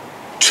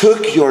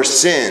 took your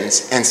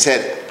sins and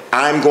said,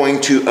 I'm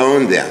going to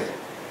own them.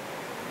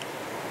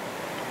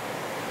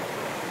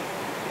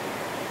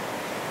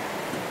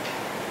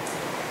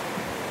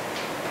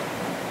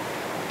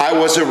 I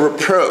was a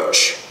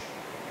reproach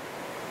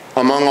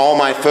among all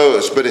my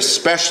foes, but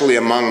especially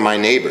among my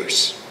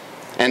neighbors,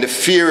 and a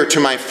fear to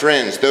my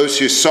friends. Those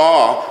who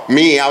saw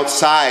me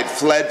outside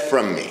fled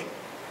from me.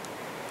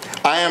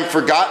 I am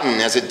forgotten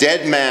as a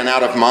dead man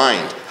out of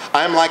mind.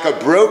 I am like a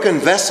broken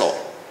vessel.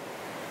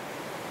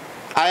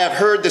 I have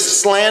heard the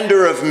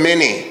slander of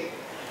many.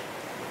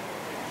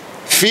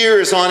 Fear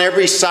is on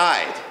every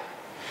side.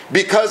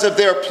 Because of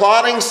their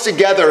plottings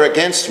together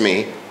against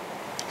me,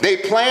 they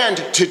planned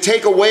to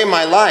take away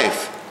my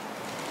life.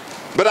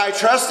 But I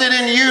trusted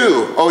in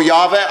you, O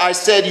Yahweh. I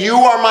said, you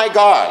are my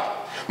God.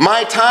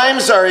 My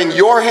times are in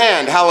your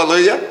hand.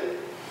 Hallelujah.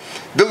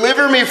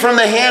 Deliver me from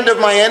the hand of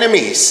my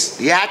enemies,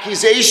 the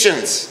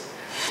accusations,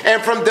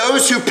 and from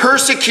those who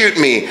persecute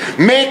me.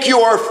 Make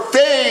your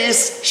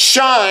face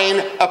shine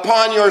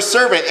upon your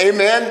servant.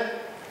 Amen.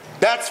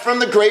 That's from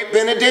the great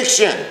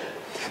benediction.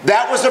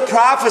 That was a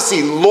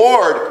prophecy.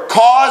 Lord,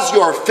 cause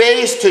your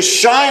face to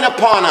shine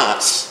upon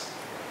us.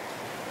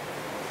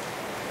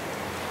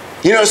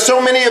 You know,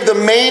 so many of the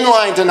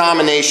mainline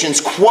denominations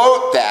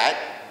quote that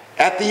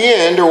at the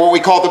end, or what we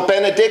call the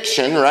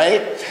benediction,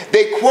 right?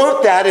 They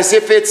quote that as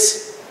if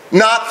it's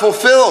not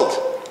fulfilled.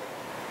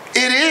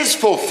 It is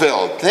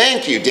fulfilled.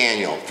 Thank you,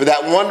 Daniel, for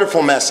that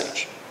wonderful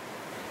message.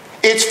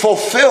 It's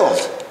fulfilled.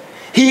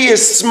 He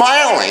is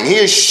smiling. He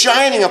is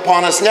shining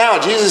upon us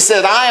now. Jesus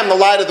said, I am the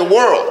light of the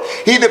world.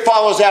 He that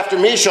follows after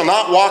me shall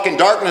not walk in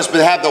darkness, but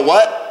have the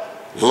what?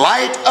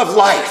 Light of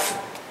life.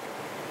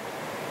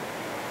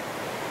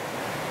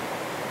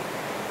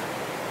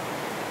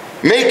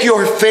 Make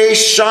your face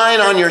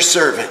shine on your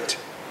servant.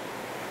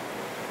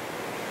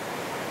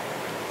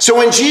 So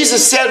when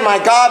Jesus said,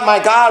 my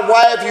God,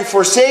 why have you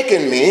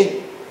forsaken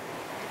me?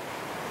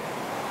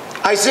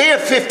 Isaiah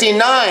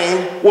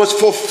 59 was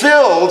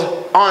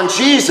fulfilled on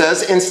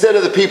Jesus instead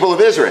of the people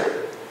of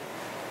Israel.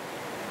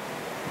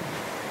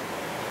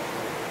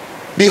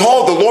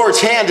 Behold, the Lord's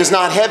hand is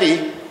not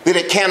heavy that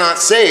it cannot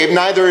save,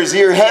 neither is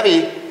ear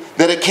heavy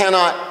that it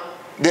cannot,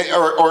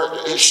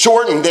 or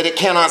shortened that it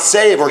cannot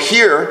save or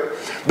hear.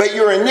 But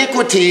your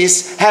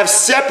iniquities have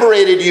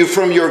separated you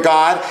from your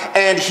God,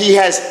 and he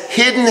has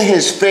hidden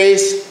his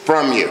face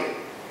from you.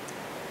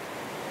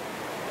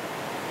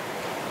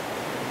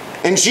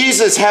 And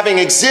Jesus, having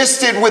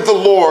existed with the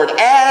Lord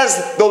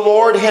as the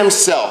Lord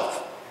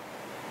himself,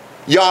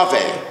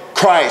 Yahweh,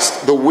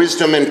 Christ, the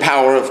wisdom and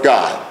power of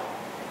God,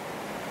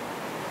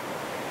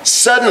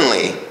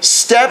 suddenly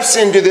steps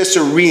into this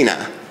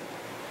arena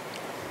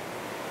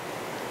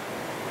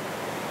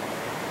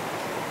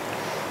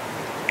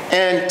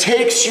and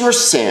takes your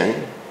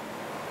sin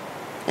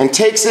and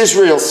takes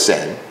Israel's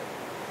sin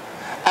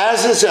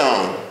as his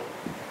own.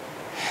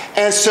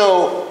 And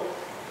so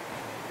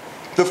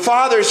the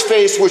Father's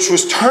face, which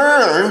was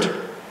turned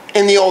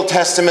in the Old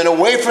Testament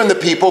away from the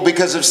people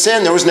because of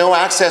sin, there was no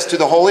access to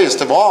the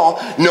holiest of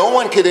all. No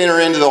one could enter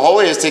into the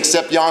holiest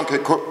except Yom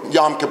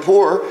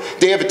Kippur,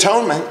 Day of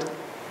Atonement.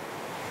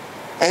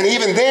 And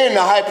even then,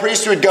 the high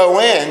priest would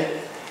go in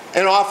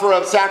and offer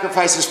up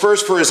sacrifices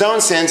first for his own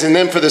sins and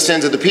then for the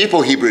sins of the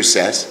people, Hebrews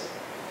says.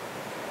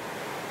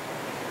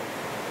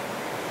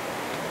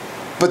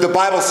 But the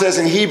Bible says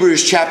in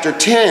Hebrews chapter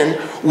 10,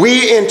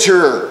 we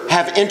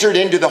have entered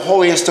into the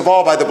holiest of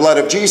all by the blood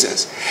of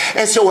Jesus.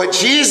 And so what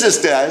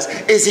Jesus does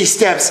is he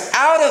steps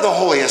out of the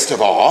holiest of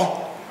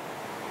all,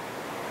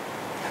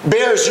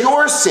 bears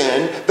your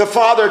sin, the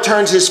Father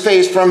turns his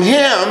face from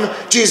him.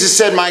 Jesus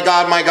said, my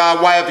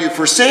God, why have you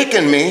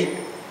forsaken me?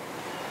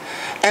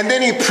 And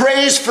then he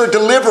prays for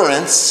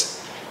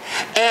deliverance,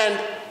 and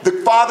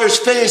the Father's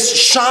face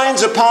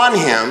shines upon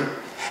him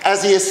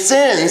as he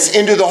ascends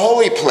into the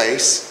holy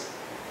place.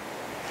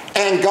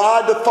 And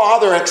God the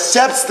Father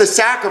accepts the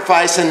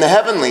sacrifice in the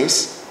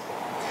heavenlies.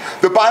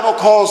 The Bible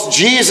calls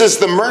Jesus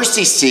the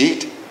mercy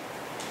seat.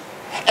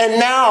 And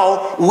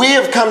now we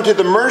have come to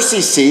the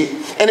mercy seat,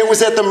 and it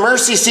was at the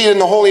mercy seat in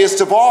the holiest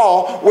of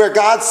all where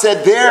God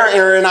said, there,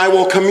 Aaron, I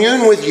will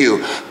commune with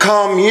you.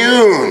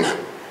 Commune.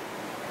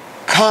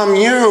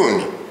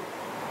 Commune.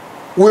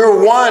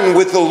 We're one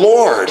with the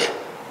Lord,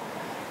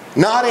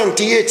 not in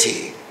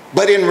deity,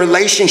 but in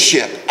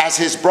relationship as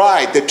his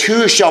bride. The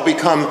two shall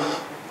become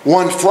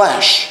one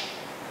flesh.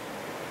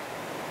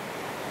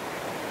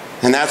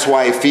 And that's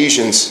why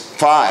Ephesians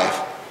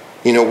 5,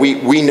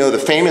 we know the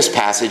famous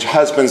passage,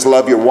 husbands,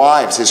 love your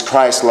wives as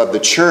Christ loved the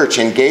church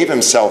and gave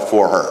himself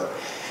for her.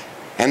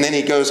 And then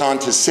he goes on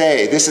to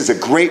say, this is a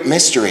great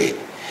mystery.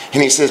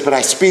 And he says, but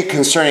I speak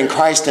concerning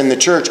Christ and the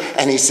church.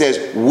 And he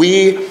says,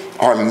 we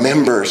are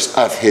members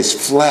of his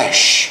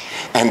flesh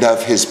and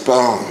of his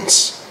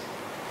bones.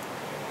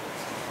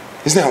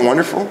 Isn't that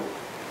wonderful?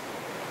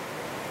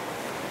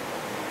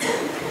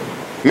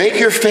 Make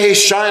your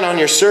face shine on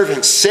your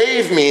servant.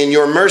 Save me in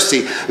your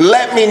mercy.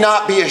 Let me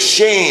not be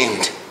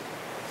ashamed.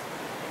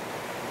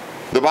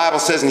 The Bible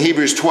says in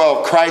Hebrews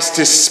 12, Christ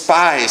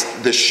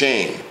despised the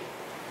shame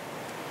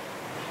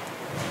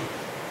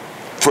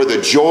for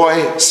the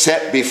joy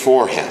set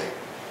before him.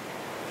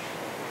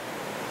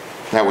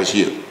 That was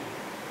you.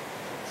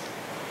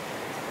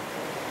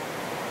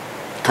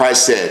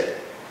 Christ said,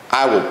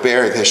 I will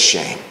bear this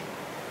shame.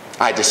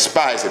 I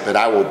despise it, but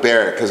I will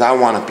bear it because I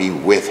want to be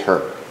with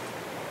her.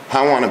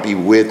 I want to be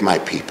with my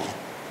people.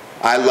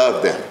 I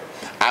love them.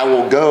 I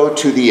will go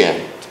to the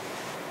end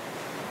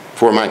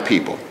for my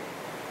people.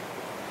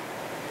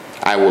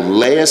 I will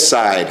lay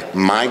aside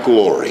my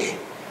glory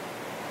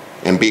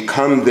and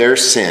become their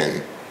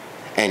sin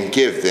and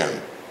give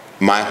them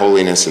my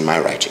holiness and my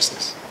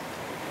righteousness.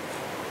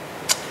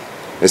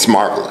 It's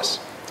marvelous.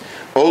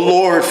 O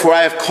Lord, for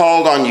I have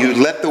called on you,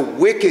 let the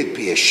wicked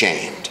be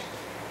ashamed.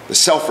 The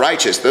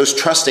self-righteous, those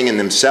trusting in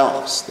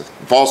themselves, the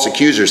false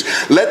accusers,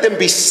 let them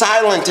be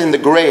silent in the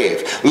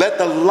grave. Let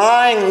the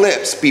lying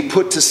lips be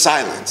put to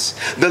silence.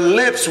 The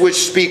lips which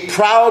speak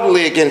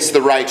proudly against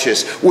the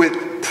righteous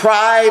with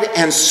pride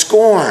and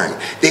scorn.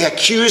 They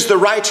accuse the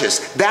righteous.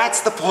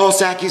 That's the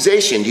false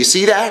accusation. Do you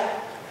see that?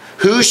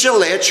 Who shall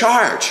lay a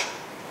charge?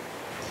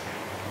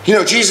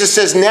 Jesus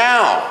says,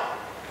 now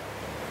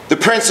the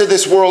prince of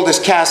this world is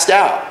cast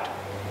out.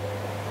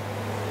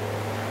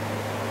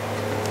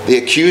 The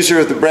accuser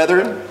of the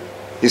brethren.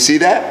 You see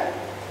that?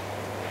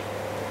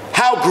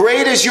 How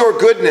great is your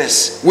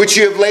goodness, which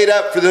you have laid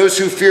up for those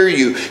who fear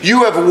you.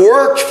 You have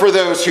worked for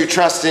those who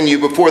trust in you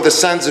before the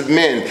sons of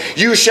men.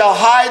 You shall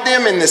hide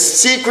them in the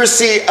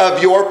secrecy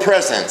of your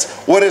presence.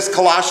 What does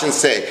Colossians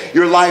say?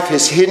 Your life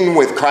is hidden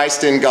with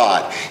Christ in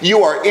God.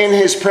 You are in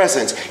his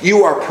presence.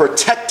 You are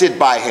protected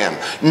by him.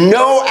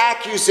 No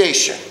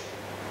accusation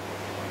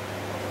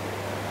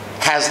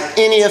has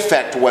any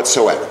effect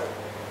whatsoever.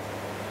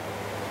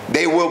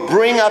 They will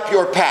bring up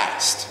your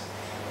past.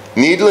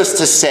 Needless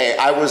to say,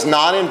 I was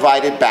not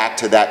invited back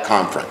to that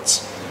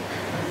conference.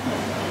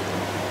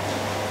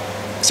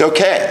 It's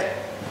okay.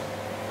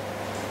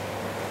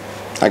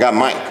 I got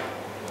Mike.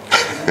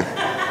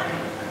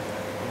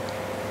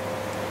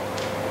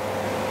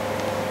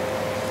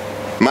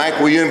 Mike,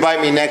 will you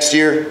invite me next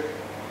year?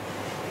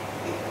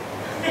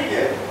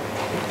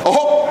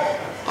 Oh,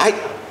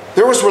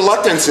 there was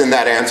reluctance in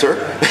that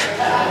answer.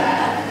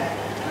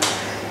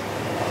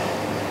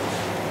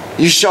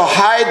 You shall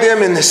hide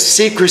them in the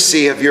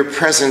secrecy of your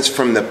presence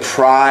from the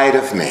pride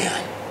of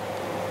man.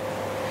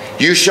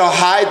 You shall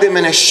hide them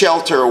in a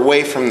shelter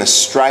away from the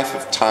strife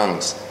of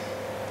tongues.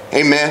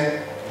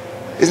 Amen.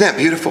 Isn't that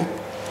beautiful?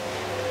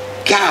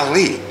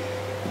 Golly.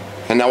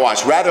 And now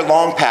watch, rather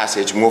long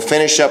passage, and we'll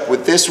finish up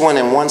with this one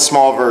and one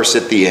small verse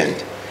at the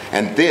end.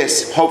 And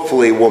this,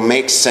 hopefully, will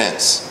make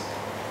sense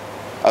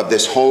of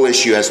this whole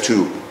issue as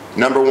to,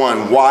 number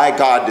one, why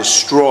God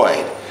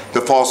destroyed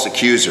the false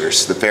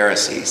accusers, the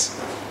Pharisees.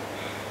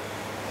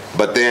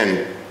 But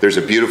then there's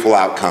a beautiful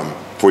outcome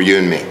for you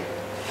and me.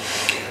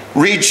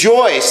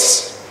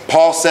 Rejoice.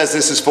 Paul says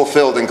this is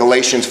fulfilled in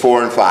Galatians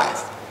 4 and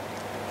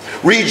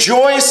 5.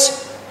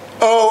 Rejoice,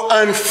 O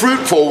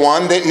unfruitful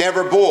one that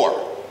never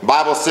bore. The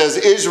Bible says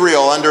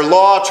Israel under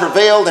law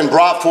travailed and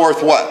brought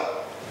forth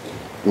what?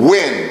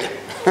 Wind.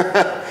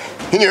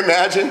 Can you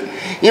imagine?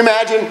 You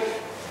imagine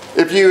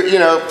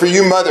if for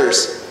you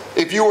mothers,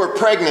 if you were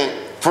pregnant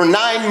for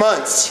 9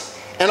 months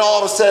and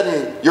all of a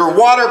sudden your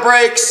water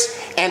breaks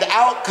and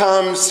out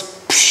comes,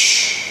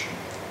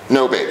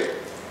 no baby.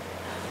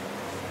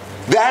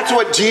 That's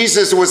what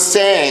Jesus was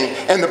saying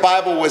and the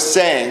Bible was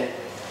saying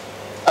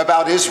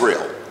about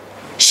Israel.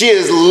 She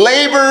has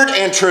labored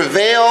and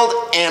travailed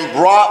and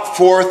brought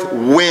forth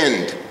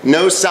wind.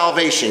 No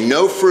salvation,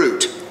 no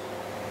fruit,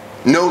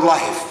 no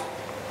life.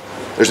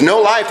 There's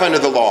no life under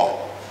the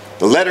law.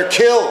 The letter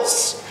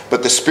kills,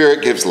 but the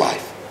Spirit gives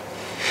life.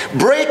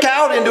 Break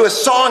out into a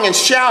song and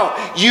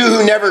shout, you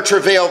who never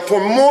travailed, for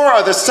more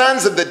are the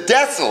sons of the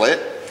desolate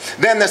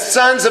than the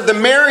sons of the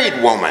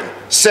married woman,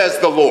 says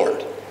the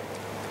Lord.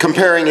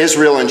 Comparing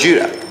Israel and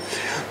Judah.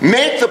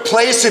 Make the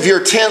place of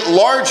your tent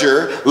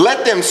larger.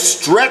 Let them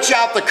stretch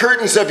out the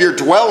curtains of your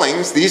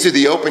dwellings. These are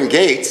the open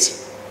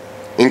gates,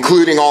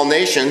 including all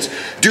nations.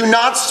 Do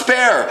not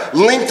spare.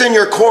 Lengthen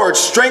your cords.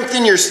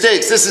 Strengthen your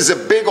stakes. This is a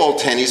big old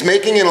tent. He's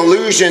making an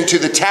allusion to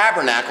the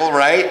tabernacle,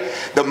 right?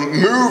 The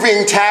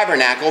moving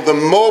tabernacle, the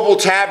mobile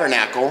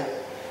tabernacle,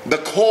 the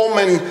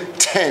Coleman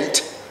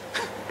tent.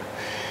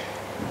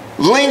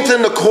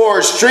 Lengthen the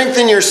cords.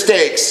 Strengthen your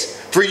stakes.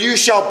 For you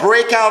shall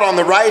break out on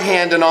the right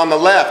hand and on the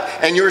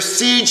left, and your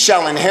seed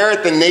shall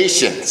inherit the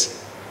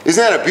nations.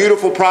 Isn't that a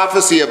beautiful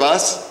prophecy of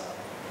us?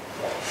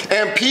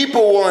 And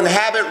people will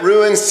inhabit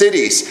ruined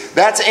cities.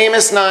 That's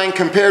Amos 9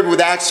 compared with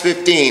Acts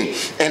 15.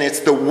 And it's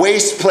the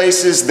waste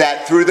places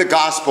that through the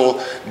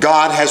gospel,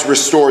 God has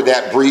restored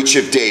that breach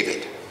of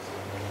David.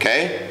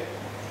 Okay?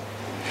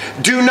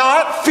 Do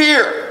not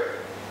fear,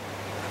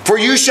 for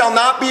you shall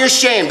not be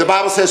ashamed. The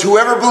Bible says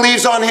whoever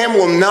believes on him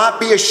will not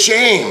be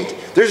ashamed.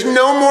 There's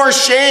no more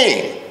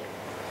shame.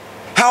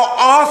 How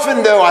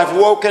often, though, I've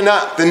woken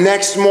up the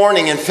next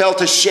morning and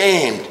felt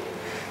ashamed.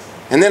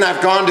 And then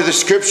I've gone to the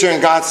scripture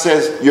and God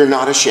says, you're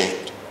not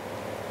ashamed.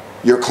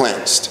 You're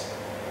cleansed.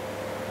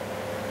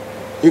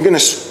 You're going to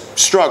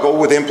struggle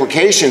with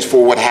implications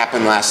for what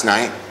happened last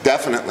night,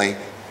 definitely.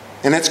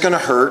 And it's going to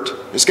hurt.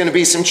 There's going to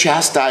be some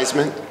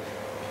chastisement.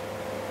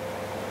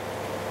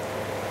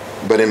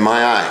 But in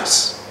my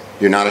eyes,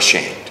 you're not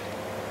ashamed.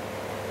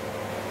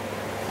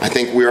 I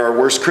think we are our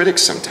worst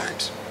critics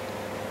sometimes.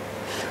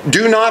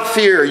 Do not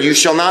fear, you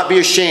shall not be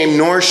ashamed,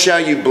 nor shall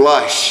you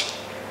blush.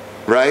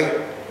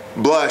 Right?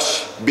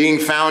 Blush, being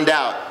found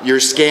out, your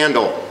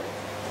scandal.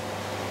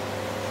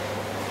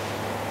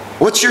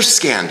 What's your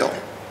scandal?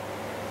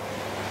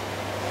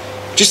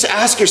 Just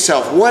ask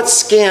yourself, what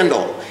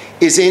scandal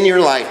is in your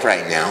life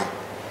right now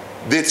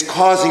that's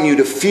causing you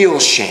to feel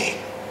shame?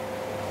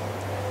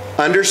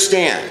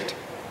 Understand,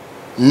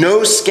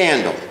 no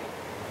scandal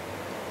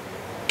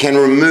can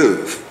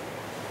remove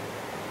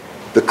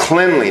the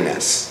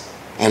cleanliness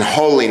and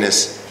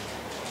holiness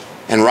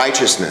and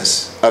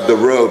righteousness of the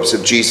robes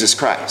of Jesus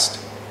Christ.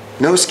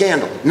 No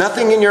scandal.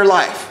 Nothing in your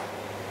life.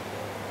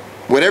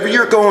 Whatever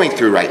you're going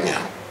through right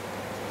now,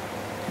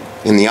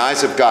 in the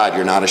eyes of God,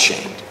 you're not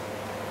ashamed.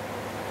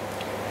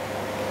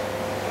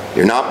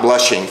 You're not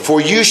blushing.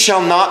 For you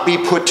shall not be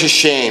put to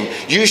shame.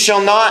 You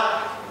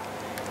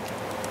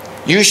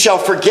shall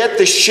forget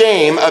the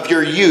shame of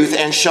your youth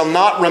and shall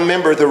not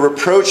remember the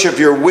reproach of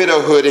your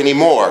widowhood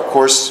anymore. Of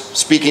course,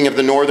 speaking of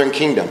the northern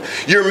kingdom.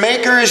 Your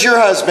maker is your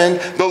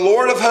husband, the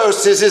Lord of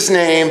hosts is his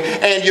name,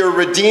 and your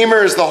Redeemer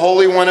is the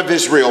Holy One of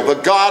Israel. The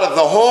God of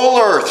the whole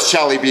earth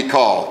shall he be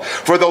called.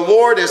 For the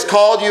Lord has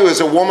called you as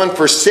a woman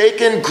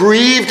forsaken,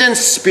 grieved in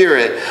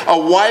spirit, a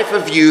wife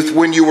of youth,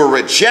 when you were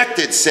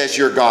rejected, says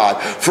your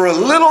God. For a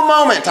little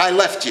moment I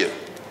left you,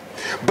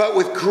 but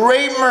with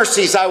great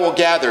mercies I will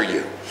gather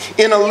you.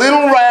 In a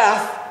little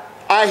wrath,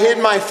 I hid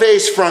my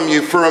face from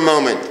you for a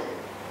moment.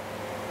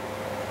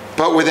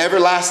 But with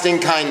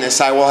everlasting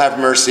kindness, I will have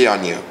mercy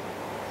on you.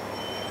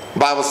 The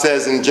Bible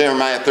says in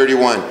Jeremiah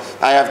 31,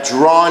 I have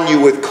drawn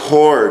you with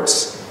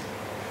cords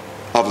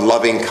of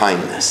loving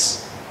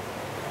kindness.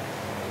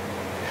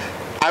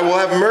 I will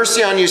have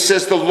mercy on you,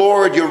 says the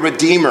Lord, your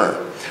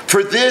Redeemer.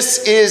 For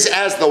this is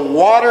as the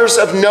waters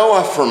of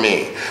Noah for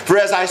me. For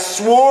as I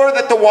swore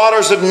that the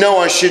waters of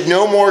Noah should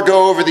no more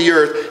go over the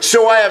earth,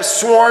 so I have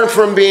sworn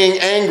from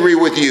being angry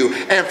with you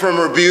and from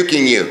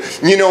rebuking you.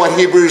 You know what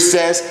Hebrews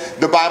says?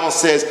 The Bible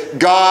says,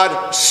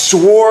 God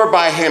swore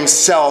by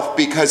himself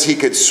because he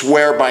could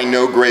swear by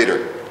no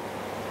greater.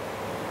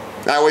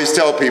 I always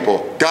tell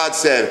people, God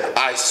said,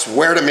 I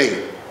swear to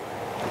me.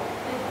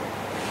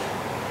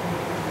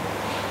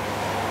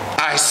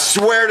 I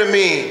swear to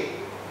me.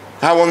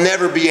 I will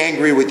never be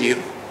angry with you.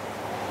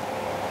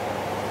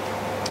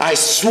 I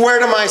swear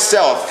to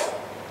myself,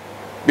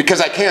 because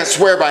I can't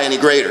swear by any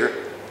greater,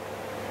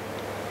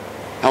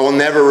 I will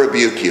never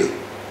rebuke you.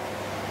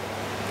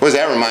 What does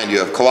that remind you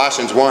of?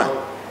 Colossians 1.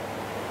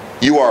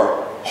 You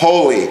are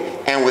holy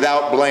and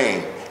without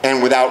blame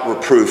and without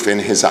reproof in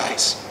his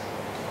eyes.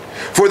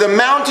 For the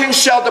mountains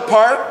shall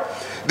depart,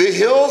 the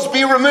hills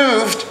be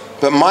removed,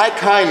 but my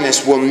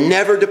kindness will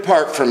never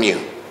depart from you.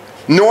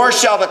 Nor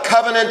shall the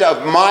covenant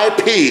of my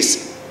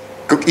peace,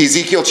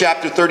 Ezekiel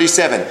chapter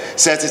 37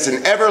 says it's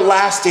an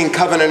everlasting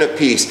covenant of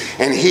peace.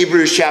 And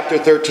Hebrews chapter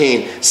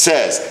 13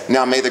 says,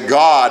 now may the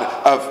God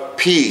of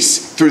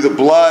peace through the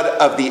blood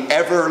of the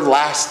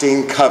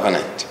everlasting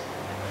covenant,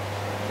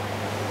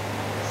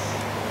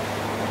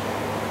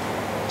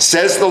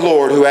 says the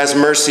Lord who has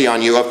mercy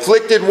on you,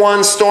 afflicted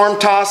one,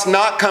 storm-tossed,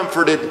 not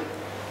comforted.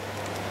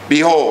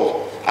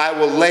 Behold, I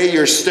will lay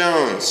your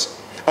stones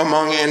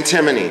among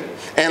antimony,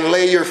 and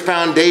lay your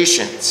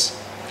foundations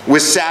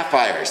with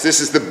sapphires. This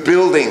is the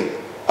building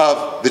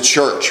of the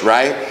church,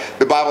 right?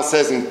 The Bible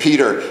says in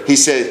Peter, he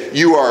said,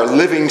 you are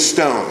living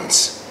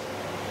stones,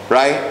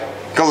 right?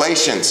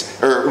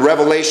 Galatians, or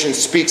Revelation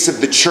speaks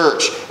of the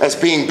church as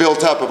being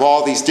built up of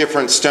all these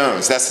different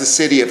stones. That's the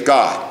city of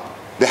God,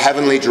 the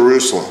heavenly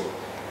Jerusalem,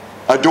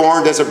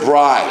 adorned as a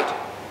bride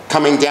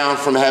coming down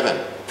from heaven,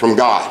 from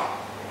God.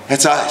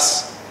 That's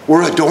us.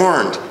 We're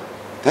adorned.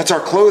 That's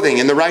our clothing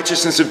in the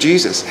righteousness of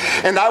Jesus.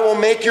 And I will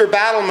make your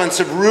battlements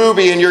of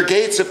ruby and your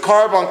gates of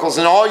carbuncles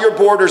and all your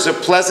borders of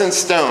pleasant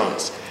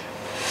stones.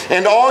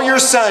 And all your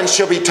sons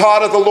shall be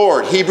taught of the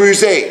Lord.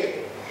 Hebrews 8.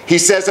 He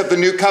says of the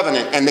new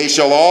covenant, and they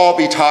shall all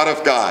be taught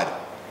of God.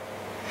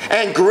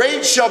 And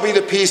great shall be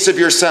the peace of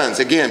your sons.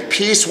 Again,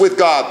 peace with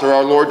God through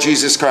our Lord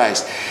Jesus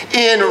Christ.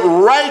 In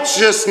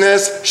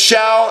righteousness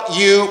shall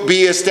you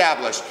be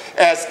established.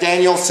 As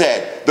Daniel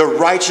said, the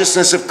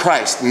righteousness of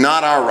Christ,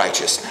 not our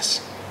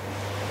righteousness.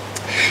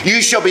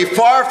 You shall be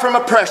far from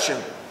oppression,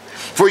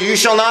 for you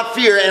shall not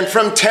fear, and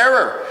from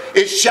terror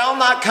it shall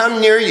not come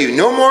near you.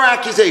 No more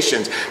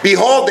accusations.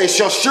 Behold, they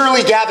shall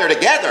surely gather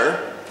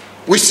together.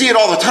 We see it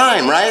all the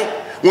time, right?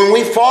 When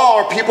we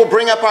fall or people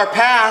bring up our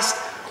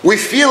past, we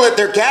feel it,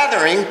 they're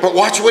gathering, but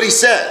watch what he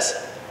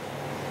says.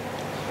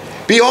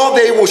 Behold,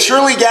 they will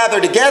surely gather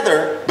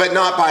together, but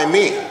not by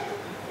me.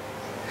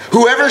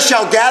 Whoever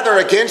shall gather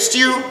against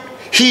you,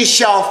 he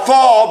shall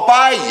fall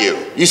by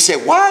you. You say,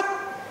 what?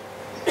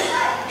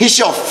 He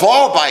shall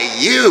fall by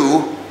you?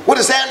 What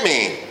does that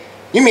mean?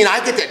 You mean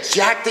I get to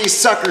jack these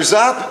suckers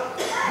up?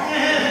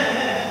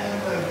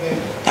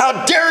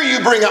 How dare you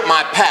bring up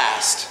my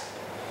past?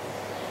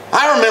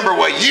 I remember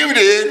what you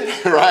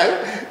did,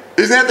 right?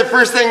 Isn't that the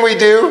first thing we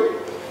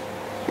do?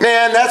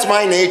 Man, that's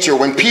my nature.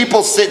 When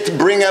people sit to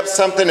bring up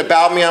something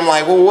about me, I'm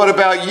like, well, what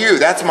about you?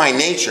 That's my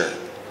nature.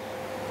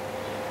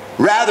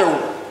 Rather,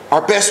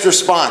 our best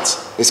response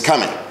is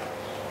coming.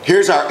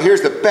 Here's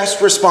the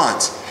best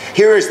response.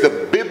 Here is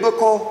the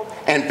biblical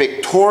and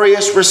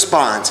victorious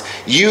response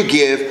you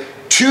give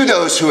to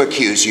those who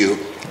accuse you,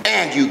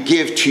 and you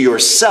give to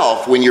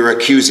yourself when you're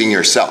accusing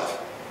yourself.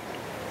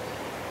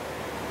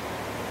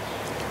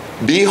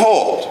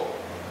 Behold,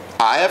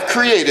 I have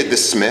created the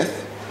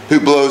smith who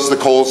blows the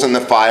coals in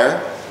the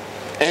fire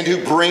and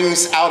who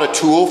brings out a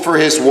tool for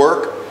his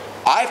work.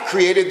 I've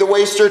created the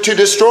waster to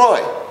destroy.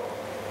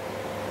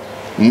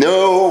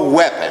 No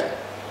weapon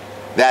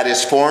that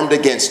is formed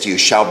against you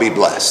shall be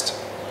blessed.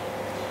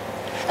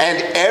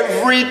 And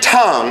every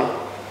tongue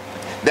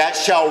that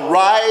shall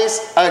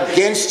rise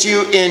against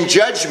you in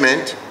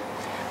judgment,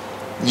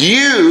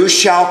 you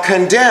shall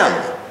condemn.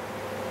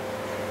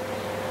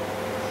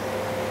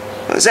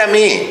 What does that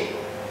mean?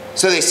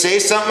 So they say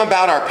something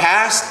about our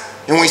past,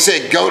 and we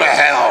say, go to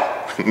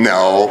hell.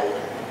 No.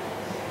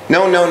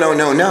 No, no, no,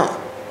 no, no.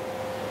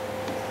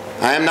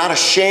 I am not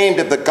ashamed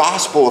of the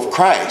gospel of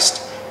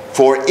Christ,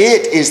 for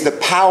it is the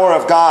power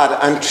of God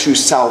unto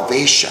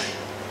salvation.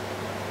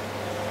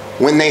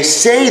 When they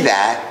say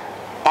that,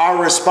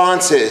 our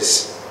response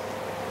is,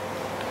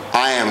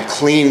 I am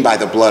clean by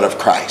the blood of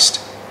Christ.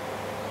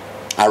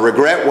 I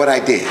regret what I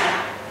did,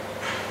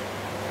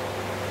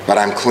 but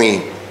I'm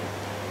clean.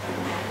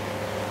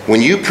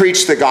 When you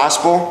preach the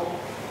gospel,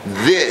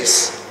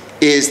 this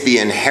is the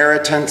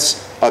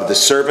inheritance of the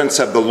servants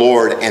of the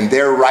Lord, and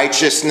their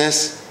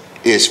righteousness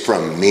is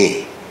from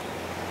me.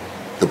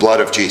 The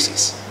blood of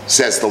Jesus,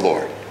 says the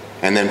Lord.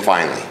 And then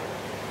finally,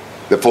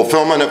 the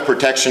fulfillment of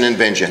protection and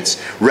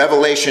vengeance.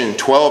 Revelation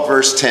 12,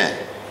 verse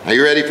 10. Are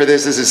you ready for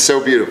this? This is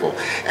so beautiful.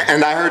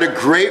 And I heard a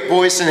great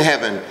voice in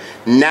heaven.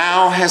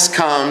 Now has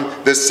come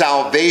the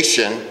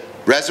salvation,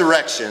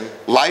 resurrection,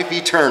 life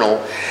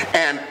eternal,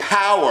 and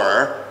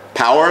power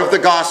of the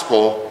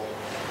gospel,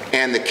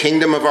 and the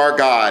kingdom of our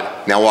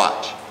God. Now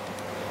watch.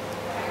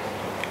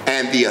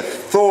 And the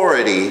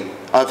authority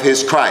of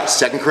his Christ.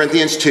 2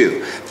 Corinthians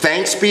 2.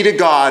 Thanks be to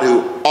God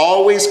who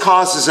always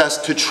causes us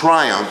to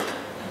triumph.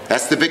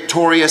 That's the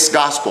victorious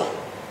gospel.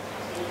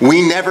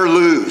 We never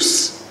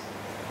lose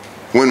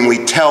when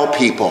we tell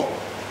people,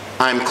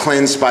 I'm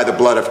cleansed by the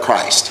blood of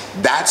Christ.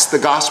 That's the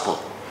gospel.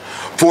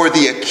 For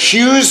the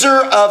accuser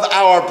of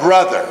our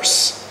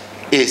brothers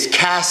is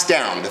cast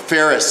down, the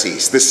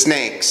Pharisees, the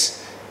snakes,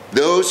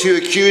 those who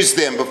accuse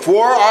them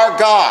before our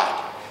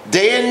God,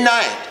 day and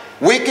night,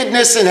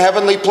 wickedness in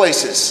heavenly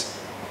places.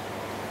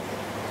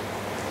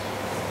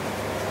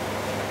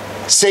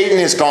 Satan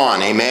is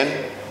gone,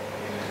 amen?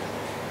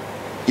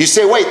 You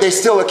say, wait, they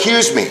still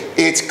accuse me.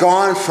 It's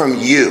gone from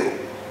you.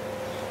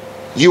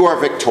 You are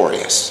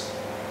victorious.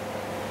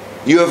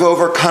 You have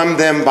overcome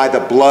them by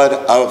the blood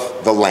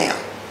of the Lamb.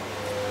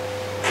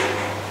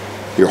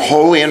 You're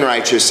holy and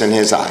righteous in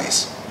his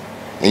eyes.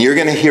 And you're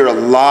going to hear a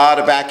lot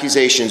of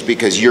accusations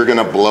because you're going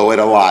to blow it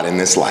a lot in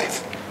this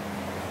life.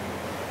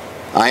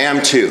 I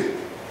am too.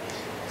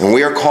 And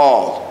we are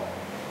called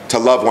to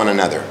love one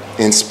another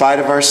in spite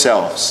of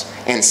ourselves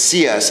and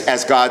see us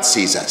as God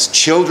sees us.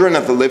 Children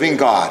of the living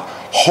God,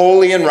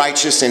 holy and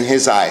righteous in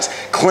his eyes,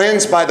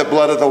 cleansed by the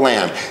blood of the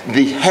Lamb.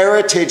 The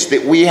heritage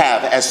that we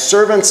have as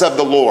servants of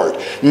the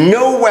Lord.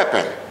 No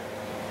weapon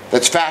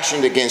that's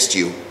fashioned against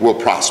you will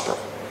prosper.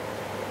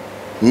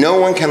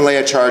 No one can lay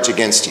a charge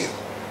against you.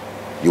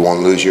 You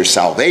won't lose your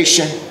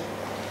salvation.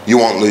 You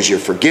won't lose your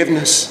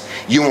forgiveness.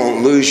 You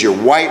won't lose your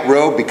white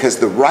robe because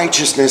the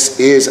righteousness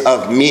is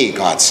of me,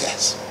 God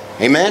says.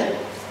 Amen?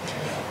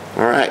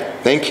 All right.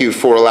 Thank you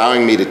for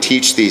allowing me to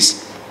teach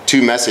these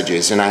two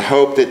messages. And I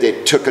hope that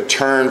it took a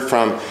turn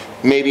from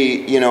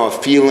maybe, a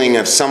feeling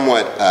of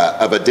somewhat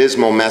of a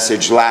dismal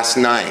message last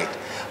night.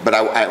 But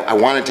I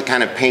wanted to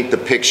kind of paint the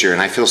picture, and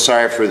I feel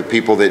sorry for the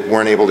people that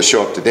weren't able to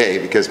show up today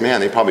because, man,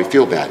 they probably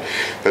feel bad.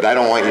 But I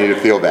don't want you to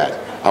feel bad.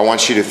 I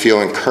want you to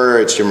feel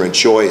encouraged and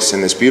rejoice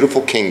in this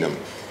beautiful kingdom.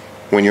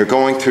 When you're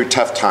going through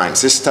tough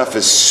times, this stuff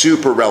is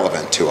super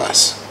relevant to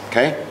us.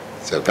 Okay?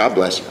 So God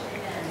bless you.